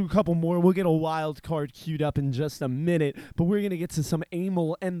going to get to a couple more. We'll get a wild card queued up in just a minute, but we're going to get to some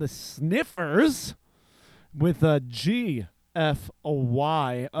Amyl and the Sniffers with a GFOY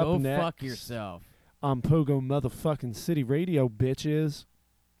up Go next. fuck yourself. On Pogo motherfucking City Radio, bitches.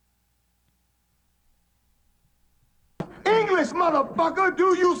 English, motherfucker,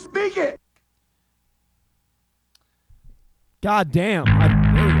 do you speak it? God damn.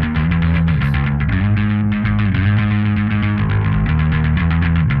 There you go.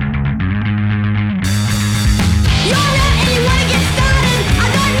 You're out and you wanna get started. I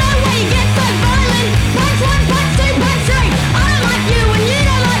don't know why you get so violent. Punch one, punch two, punch three. I don't like you and you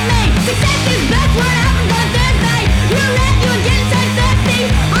don't like me. Success is best when it happens on Thursday. You're out, you're getting so thirsty.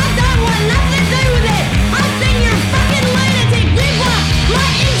 I don't want nothing to do with it. I think you're a fucking lunatic. You've lost my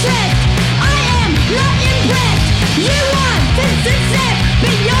interest. I am not impressed. You want to success,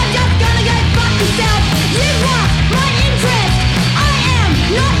 but you're just gonna go fuck yourself. You've lost my interest. I am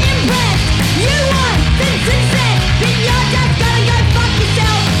not impressed. You want to success, but you're just gonna go fuck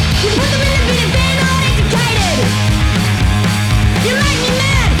yourself. You put them in the bin and they're not educated. You make me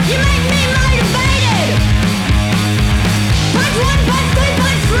mad. You make me motivated. Punch one, punch two,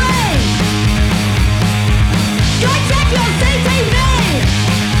 punch three. Go check your CTV.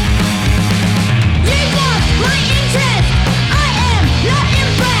 You've lost my interest. I am not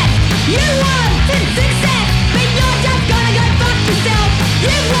impressed. You want to success, but you're just gonna go fuck yourself.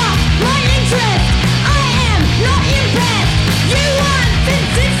 You've lost my interest. I am not impressed. You want to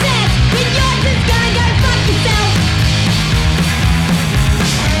success, but you're just gonna go fuck yourself.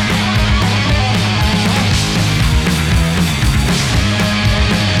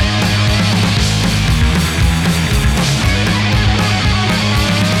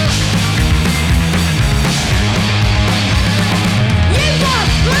 You've lost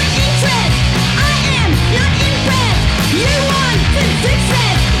my interest. I am not impressed. You want to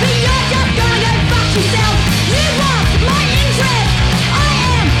success, but you're just gonna go fuck yourself. You've lost my interest. I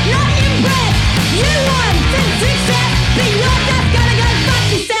am not impressed. You want to success, but you're just gonna go fuck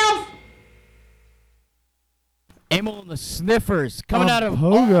yourself. Amyl and the Sniffers coming out of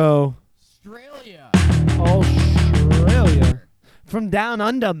Pogo, Australia. Australia. From down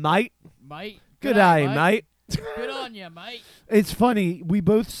under, mate. Mate. Good day, mate. mate. Good on you, mate. It's funny. We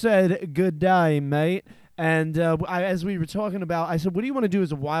both said good day, mate. And as we were talking about, I said, what do you want to do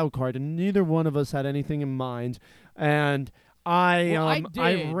as a wild card? And neither one of us had anything in mind. And I Well, I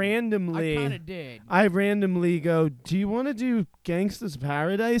did. randomly... I kind of did. I randomly go, do you want to do Gangsta's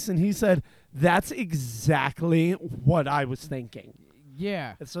Paradise? And he said, that's exactly what I was thinking.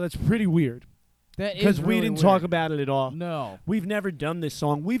 Yeah. And so that's pretty weird. That is Because we really didn't weird. talk about it at all. No. We've never done this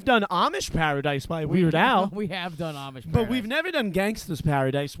song. We've done Amish Paradise by Weird Al. We have done Amish But Paradise. we've never done Gangsta's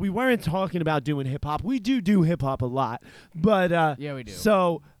Paradise. We weren't talking about doing hip hop. We do hip hop a lot. But Yeah, we do.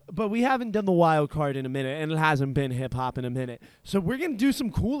 So but we haven't done the wild card in a minute, and it hasn't been hip hop in a minute. So we're gonna do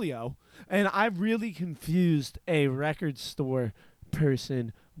some Coolio, and I really confused a record store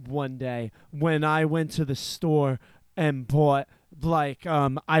person one day when I went to the store and bought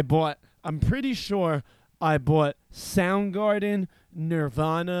I'm pretty sure I bought Soundgarden,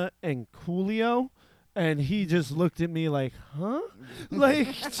 Nirvana, and Coolio. And he just looked at me like, huh? Like,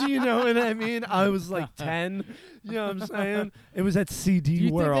 do you know what I mean? I was like 10. You know what I'm saying? It was at CD Do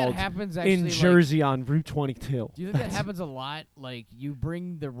you World think that happens actually, in Jersey on Route 22. Do you think that happens a lot? Like, you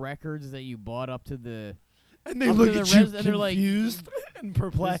bring the records that you bought up to the... And they up look to the at you res- and they're like, confused and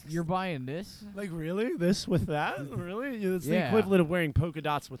perplexed. You're buying this? Like, really? This with that? Really? It's the Yeah. equivalent of wearing polka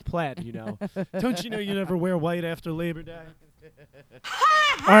dots with plaid, you know? Don't you know you never wear white after Labor Day?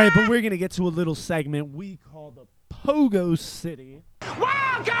 All right, but we're going to get to a little segment we call the Pogo City.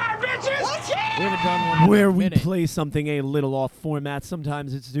 Wild card, bitches! We haven't done one in Where a we minute. play something a little off format.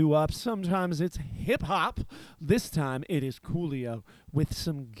 Sometimes it's doo-wop, sometimes it's hip-hop. This time it is Coolio with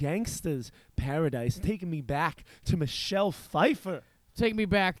some Gangsta's Paradise, taking me back to Michelle Pfeiffer. Take me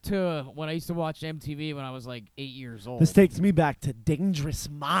back to when I used to watch MTV when I was like 8 years old. This takes me back to Dangerous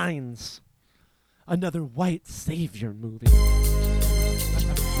Minds, another white savior movie.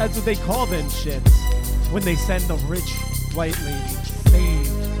 That's what they call them shits when they send the rich white lady to save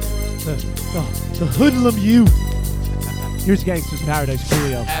the hoodlum youth. Here's Gangsta's Paradise,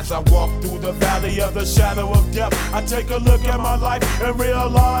 Coolio. As I walk through the valley of the shadow of death, I take a look at my life and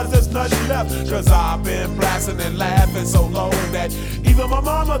realize there's nothing left. Cause I've been blasting and laughing so long that even my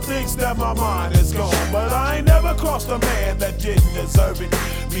mama thinks that my mind is gone. But I ain't never crossed a man that didn't deserve it.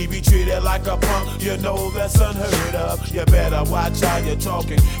 Me be treated like a punk, you know that's unheard of. You better watch how you're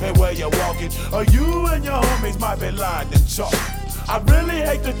talking and where you're walking, or you and your homies might be lined in chalk. I really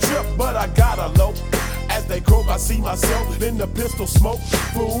hate the trip, but I gotta low. As they croak, I see myself in the pistol smoke.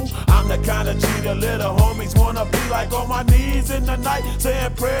 Fool, I'm the kind of G the little homies wanna be like, on my knees in the night,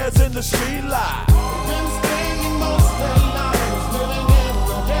 saying prayers in the street light. Been spending most their lives living in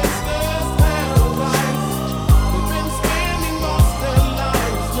the gangster's paradise. We've been spending most their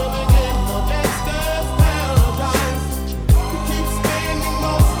lives living in the gangster's paradise. We keep spending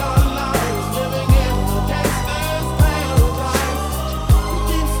most our lives living in the gangster's paradise. We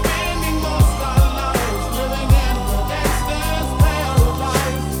keep spending most our lives living in the gangster's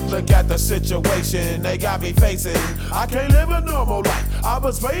paradise. Look at the situation they got me facing. I can't live a normal life. I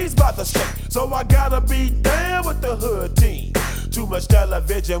was raised by the state, so I gotta be down with the hood team. Too much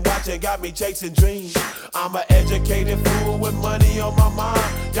television watching got me chasing dreams. I'm an educated fool with money on my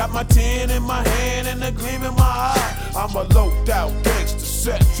mind. Got my 10 in my hand and a gleam in my eye. I'm a loped out gangster,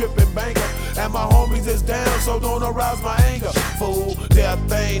 set tripping banker, and my homies is down, so don't arouse my anger. Fool, death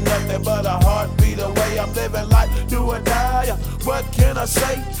ain't nothing but a heartbeat away. I'm living life, do or die. What can I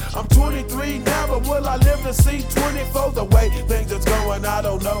say? I'm 23 now, but will I live to see 24? The way things is going, I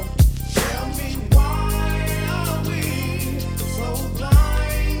don't know. Tell me why are we so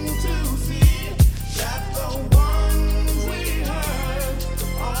blind to see that the ones we hurt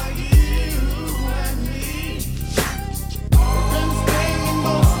are you and me? We've been spending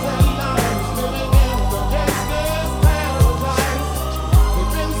most their lives living in the gangster's paradise.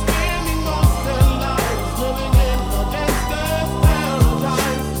 We've been spending most their lives living in the gangster's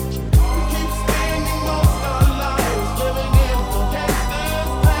paradise. We keep spending most our lives living in the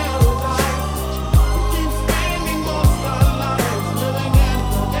gangster's paradise. We keep spending most our lives living in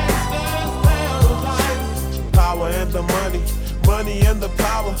the gangster's paradise. Power and the money, money and the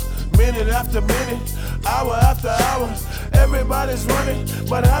power. Minute after minute, hour after hour, everybody's running,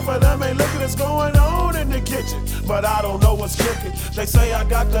 but half of them ain't looking what's going on in the kitchen. But I don't know what's cooking. They say I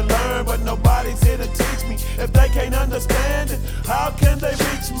got to learn, but nobody's here to teach me. If they can't understand it, how can they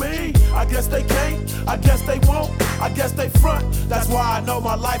reach me? I guess they can't, I guess they won't, I guess they front. That's why I know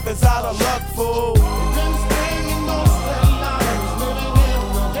my life is out of luck, fool. We've been spending most their lives living in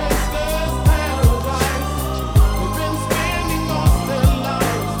the gangster's paradise. We've been spending most their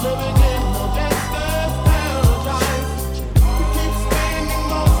lives living in the gangster's paradise. We keep spending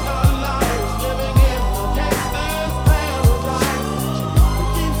most our lives living in the gangster's paradise. We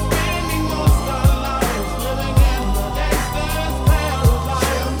keep spending most our lives living in the gangster's paradise.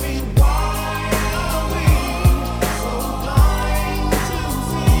 Tell me why are we so blind to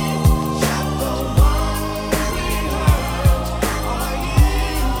see that the ones we hurt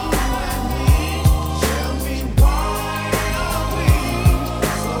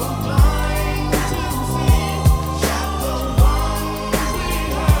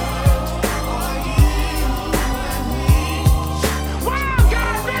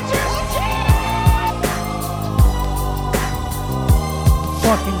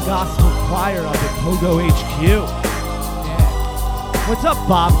gospel choir up at Pogo HQ. What's up,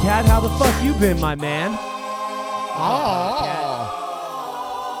 Bobcat? How the fuck you been, my man?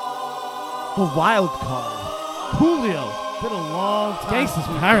 The wild card. Julio. Been a long time. Gangsta's since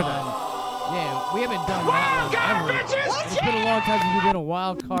we've Paradise. done- Yeah, we haven't done that one ever. It's been a long time since we did a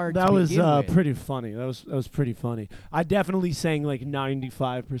wild card. That to was begin with. pretty funny. That was pretty funny. I definitely sang like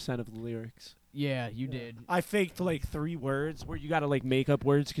 95% of the lyrics. Yeah, you did. I faked like 3 words where you gotta like make up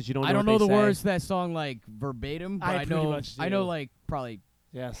words because you don't know I don't what know they the say. words to that song like verbatim, but I I pretty know much I know do. like probably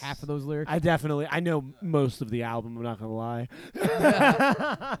Yes. half of those lyrics. I know most of the album, I'm not gonna lie.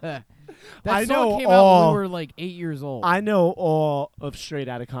 That I song know came out all- when we were like 8 years old. I know all of Straight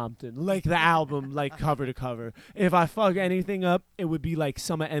Outta Compton, like the album, like cover to cover. If I fuck anything up, it would be like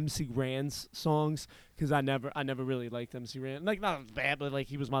some of MC Ran's songs, because I never really liked MC Ran. Like not bad, but like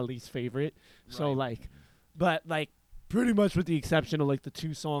he was my least favorite. So Right. like, but like pretty much with the exception of like the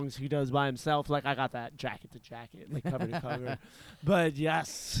 2 songs he does by himself, like I got that jacket to jacket, like cover to cover. But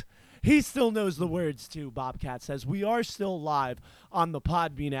yes. He still knows the words too, Bobcat says. We are still live on the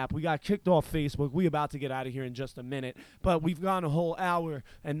Podbean app. We got kicked off Facebook. We about to get out of here in just a minute. But we've gone a whole hour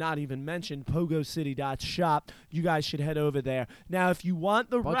and not even mentioned PogoCity.shop. You guys should head over there. Now, if you want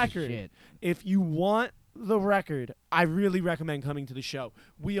the Bunch of record, shit. if you want the record, I really recommend coming to the show.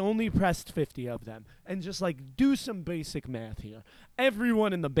 We only pressed 50 of them. And just like do some basic math here.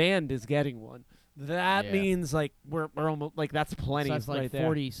 Everyone in the band is getting one. That Yeah. means like we're almost like that's plenty so that's like right there.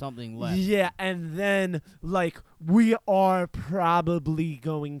 40 something left. Yeah, and then like we are probably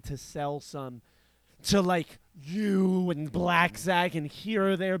going to sell some to like you and Black Zach and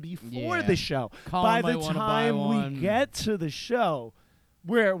here or there before Yeah. the show. Colin By might the wanna buy time we one. get to the show,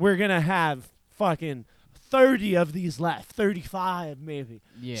 we're gonna have fucking 30 of these left, 35 maybe.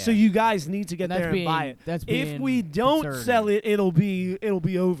 Yeah. So you guys need to get And that's there and buy being- it. that's If being we don't conservative. sell it, it'll be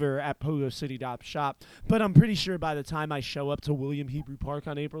over at PogoCity.shop. But I'm pretty sure by the time I show up to William Hebrew Park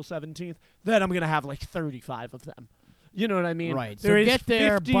on April 17th, that I'm gonna have like 35 of them. You know what I mean? Right. There so is get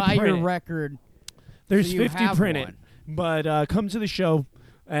there, 50 buy your printed. record. There's so you 50 have printed. one. But come to the show,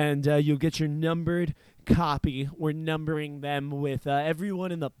 and you'll get your numbered copy. We're numbering them with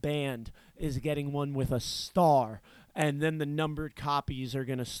everyone in the band is getting one with a star. And then the numbered copies are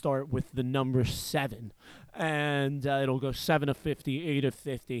going to start with the number 7. And it'll go 7 of 50, 8 of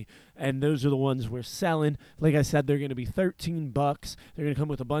 50. And those are the ones we're selling. Like I said, they're going to be $13. They're going to come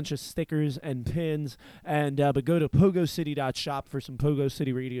with a bunch of stickers and pins. And but go to PogoCity.shop for some Pogo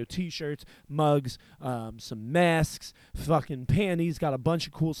City Radio t-shirts, mugs, some masks, fucking panties. Got a bunch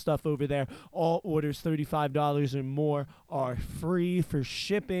of cool stuff over there. All orders $35 or more are free for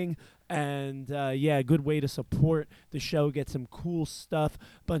shipping. And yeah, good way to support the show. Get some cool stuff.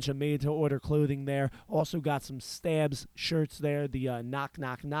 Bunch of made-to-order clothing there. Also got some Stabs shirts there. The Knock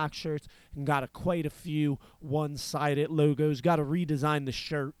Knock Knock shirts. And got quite a few one-sided logos. Got to redesign the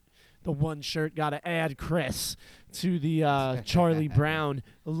shirt. The one shirt got to add Chris to the Charlie Brown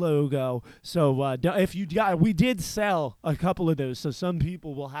logo. So if you got, we did sell a couple of those. So some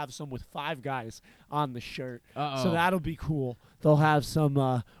people will have some with 5 guys on the shirt. Uh-oh. So that'll be cool. They'll have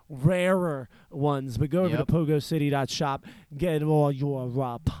some rarer ones. But go over to Yep. PogoCity.shop. Get all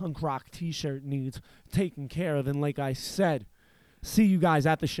your punk rock t-shirt needs taken care of. And like I said, see you guys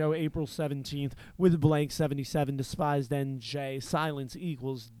at the show April 17th with Blank 77, Despised NJ, Silence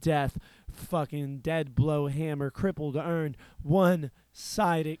Equals Death, fucking Dead Blow Hammer, Crippled Earn,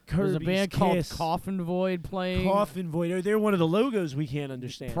 One-Sided Kirby's There's a band Kiss, called Coffin Void playing. Coffin Void. They're one of the logos we can't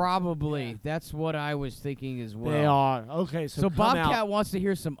understand. Probably. That's what I was thinking as well. They are. Okay, so come Bobcat out. wants to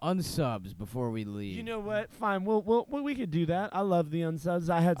hear some unsubs before we leave. You know what? Fine. We could do that. I love the unsubs.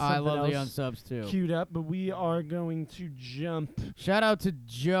 I had something I love the else unsubs too. queued up, but we are going to jump. Shout out to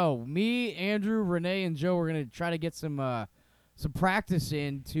Joe. Me, Andrew, Renee, and Joe. We're gonna try to get some practice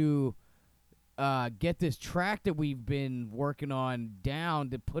in to get this track that we've been working on down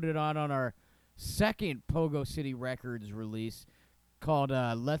to put it on our second Pogo City Records release called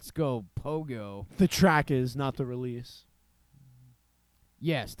 "Let's Go Pogo." The track is not the release.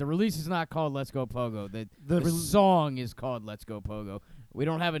 Yes, the release is not called "Let's Go Pogo." The The rel- song is called "Let's Go Pogo." We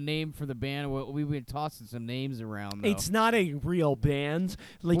don't have a name for the band. We've been tossing some names around, though. It's not a real band.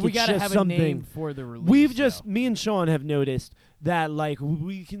 Like Well, we it's gotta just have something. a name for the release. We've just, though. me and Sean have noticed that like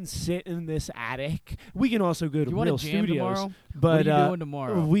we can sit in this attic. We can also go to You wanna real jam studios, tomorrow? but What are you doing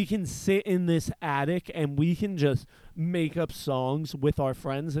tomorrow? we can sit in this attic and we can just make up songs with our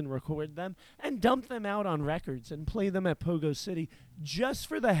friends and record them and dump them out on records and play them at Pogo City just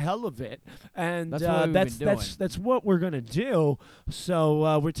for the hell of it. And That's what we've been doing. that's what we're gonna do.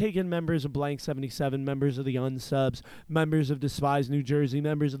 So we're taking members of Blank 77, members of the Unsubs, members of Despise New Jersey,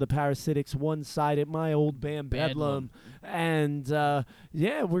 members of the Parasitics, One Sided, my old band Bedlam, and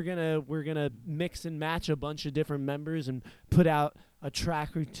yeah, we're gonna mix and match a bunch of different members and put out a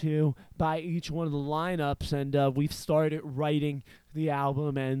track or two by each one of the lineups, and we've started writing the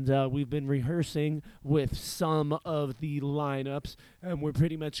album, and we've been rehearsing with some of the lineups, and we're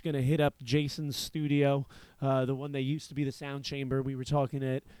pretty much going to hit up Jason's studio, the one that used to be the Sound Chamber. We were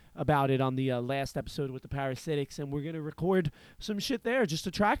talking about it on the last episode with the Parasitics, and we're going to record some shit there, just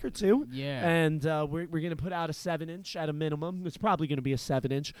a track or two. Yeah. And we're going to put out a 7-inch at a minimum. It's probably going to be a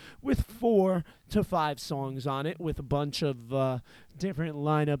 7-inch with 4 to 5 songs on it with a bunch of different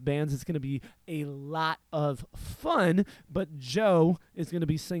lineup bands. It's going to be a lot of fun, but Joe is going to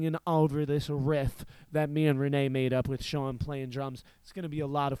be singing over this riff that me and Renee made up with Sean playing drums. It's going to be a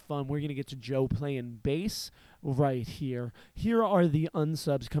lot of fun. We're going to get to Joe playing bass right here. Here are the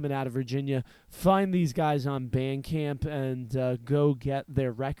Unsubs coming out of Virginia. Find these guys on Bandcamp and go get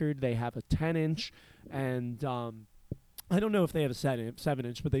their record. They have a 10-inch, and I don't know if they have a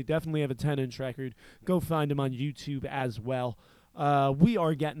 7-inch, but they definitely have a 10-inch record. Go find them on YouTube as well. We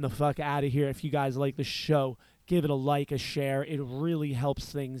are getting the fuck out of here. If you guys like the show, give it a like, a share. It really helps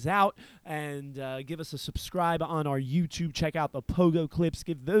things out. And give us a subscribe on our YouTube. Check out the Pogo clips.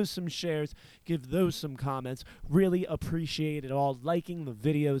 Give those some shares. Give those some comments. Really appreciate it all. Liking the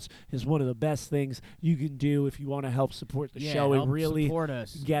videos is one of the best things you can do if you want to help support the show. It help really support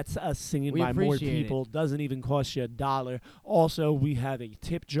us. gets us singing We by more appreciate people. Doesn't even cost you $1. Also, we have a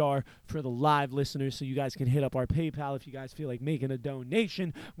tip jar for the live listeners, so you guys can hit up our PayPal if you guys feel like making a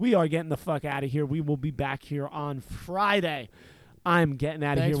donation. We are getting the fuck out of here. We will be back here on Friday. I'm getting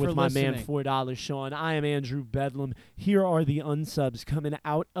out of Thanks here with for my listening. man $4 Sean. I am Andrew Bedlam. Here are the Unsubs coming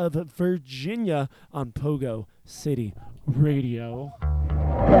out of Virginia on Pogo City Radio.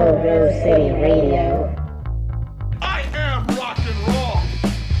 Pogo City Radio. I am rock and roll.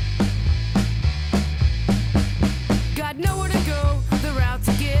 Got nowhere to go, the route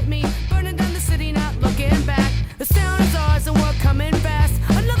to get me. Burning down the city, not looking back. The town is ours and we're coming fast.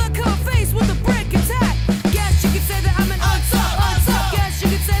 Another cold face with a brick attack. Guess you could say that I'm an unsub. Guess you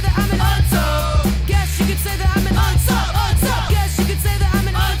could say that I'm an unsub. Guess you could say that I'm an unsub. Guess you could say that I'm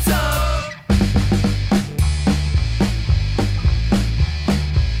an unsub.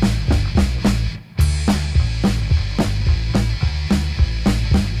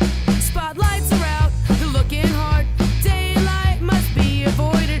 Spotlights are out, they're looking hard. Daylight must be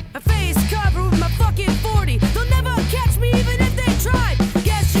avoided. A face covered with my fucking 40. They'll never catch me even if they tried.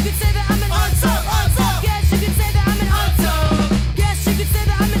 Guess you could say that I'm an unsub. Guess you could say that I'm an unsub. Guess you could say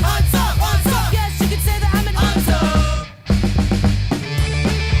that I'm an unsub. Guess you could say that I'm an unsub.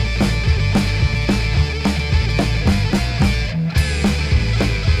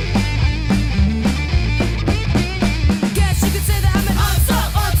 Guess you could say that I'm an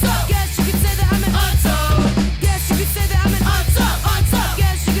unsub. Guess you could say that I'm an unsub. Guess you could say that I'm an unsub.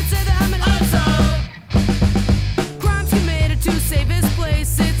 Guess you could say that I'm an unsub. Crimes committed to save his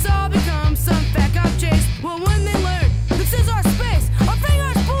place. It's all become some back up chase. Well, when they learn this is our space, our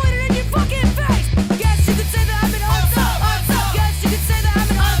fingers pointed in your fucking face. Guess you could say that I'm an unsub. Guess you could say that I'm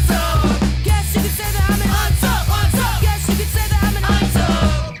an unsub. Guess you could say that I'm an unsub. Guess you could say that I'm an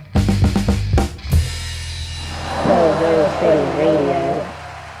unsub. Pogo City Radio.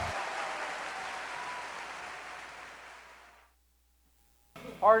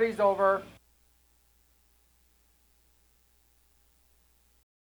 Party's over.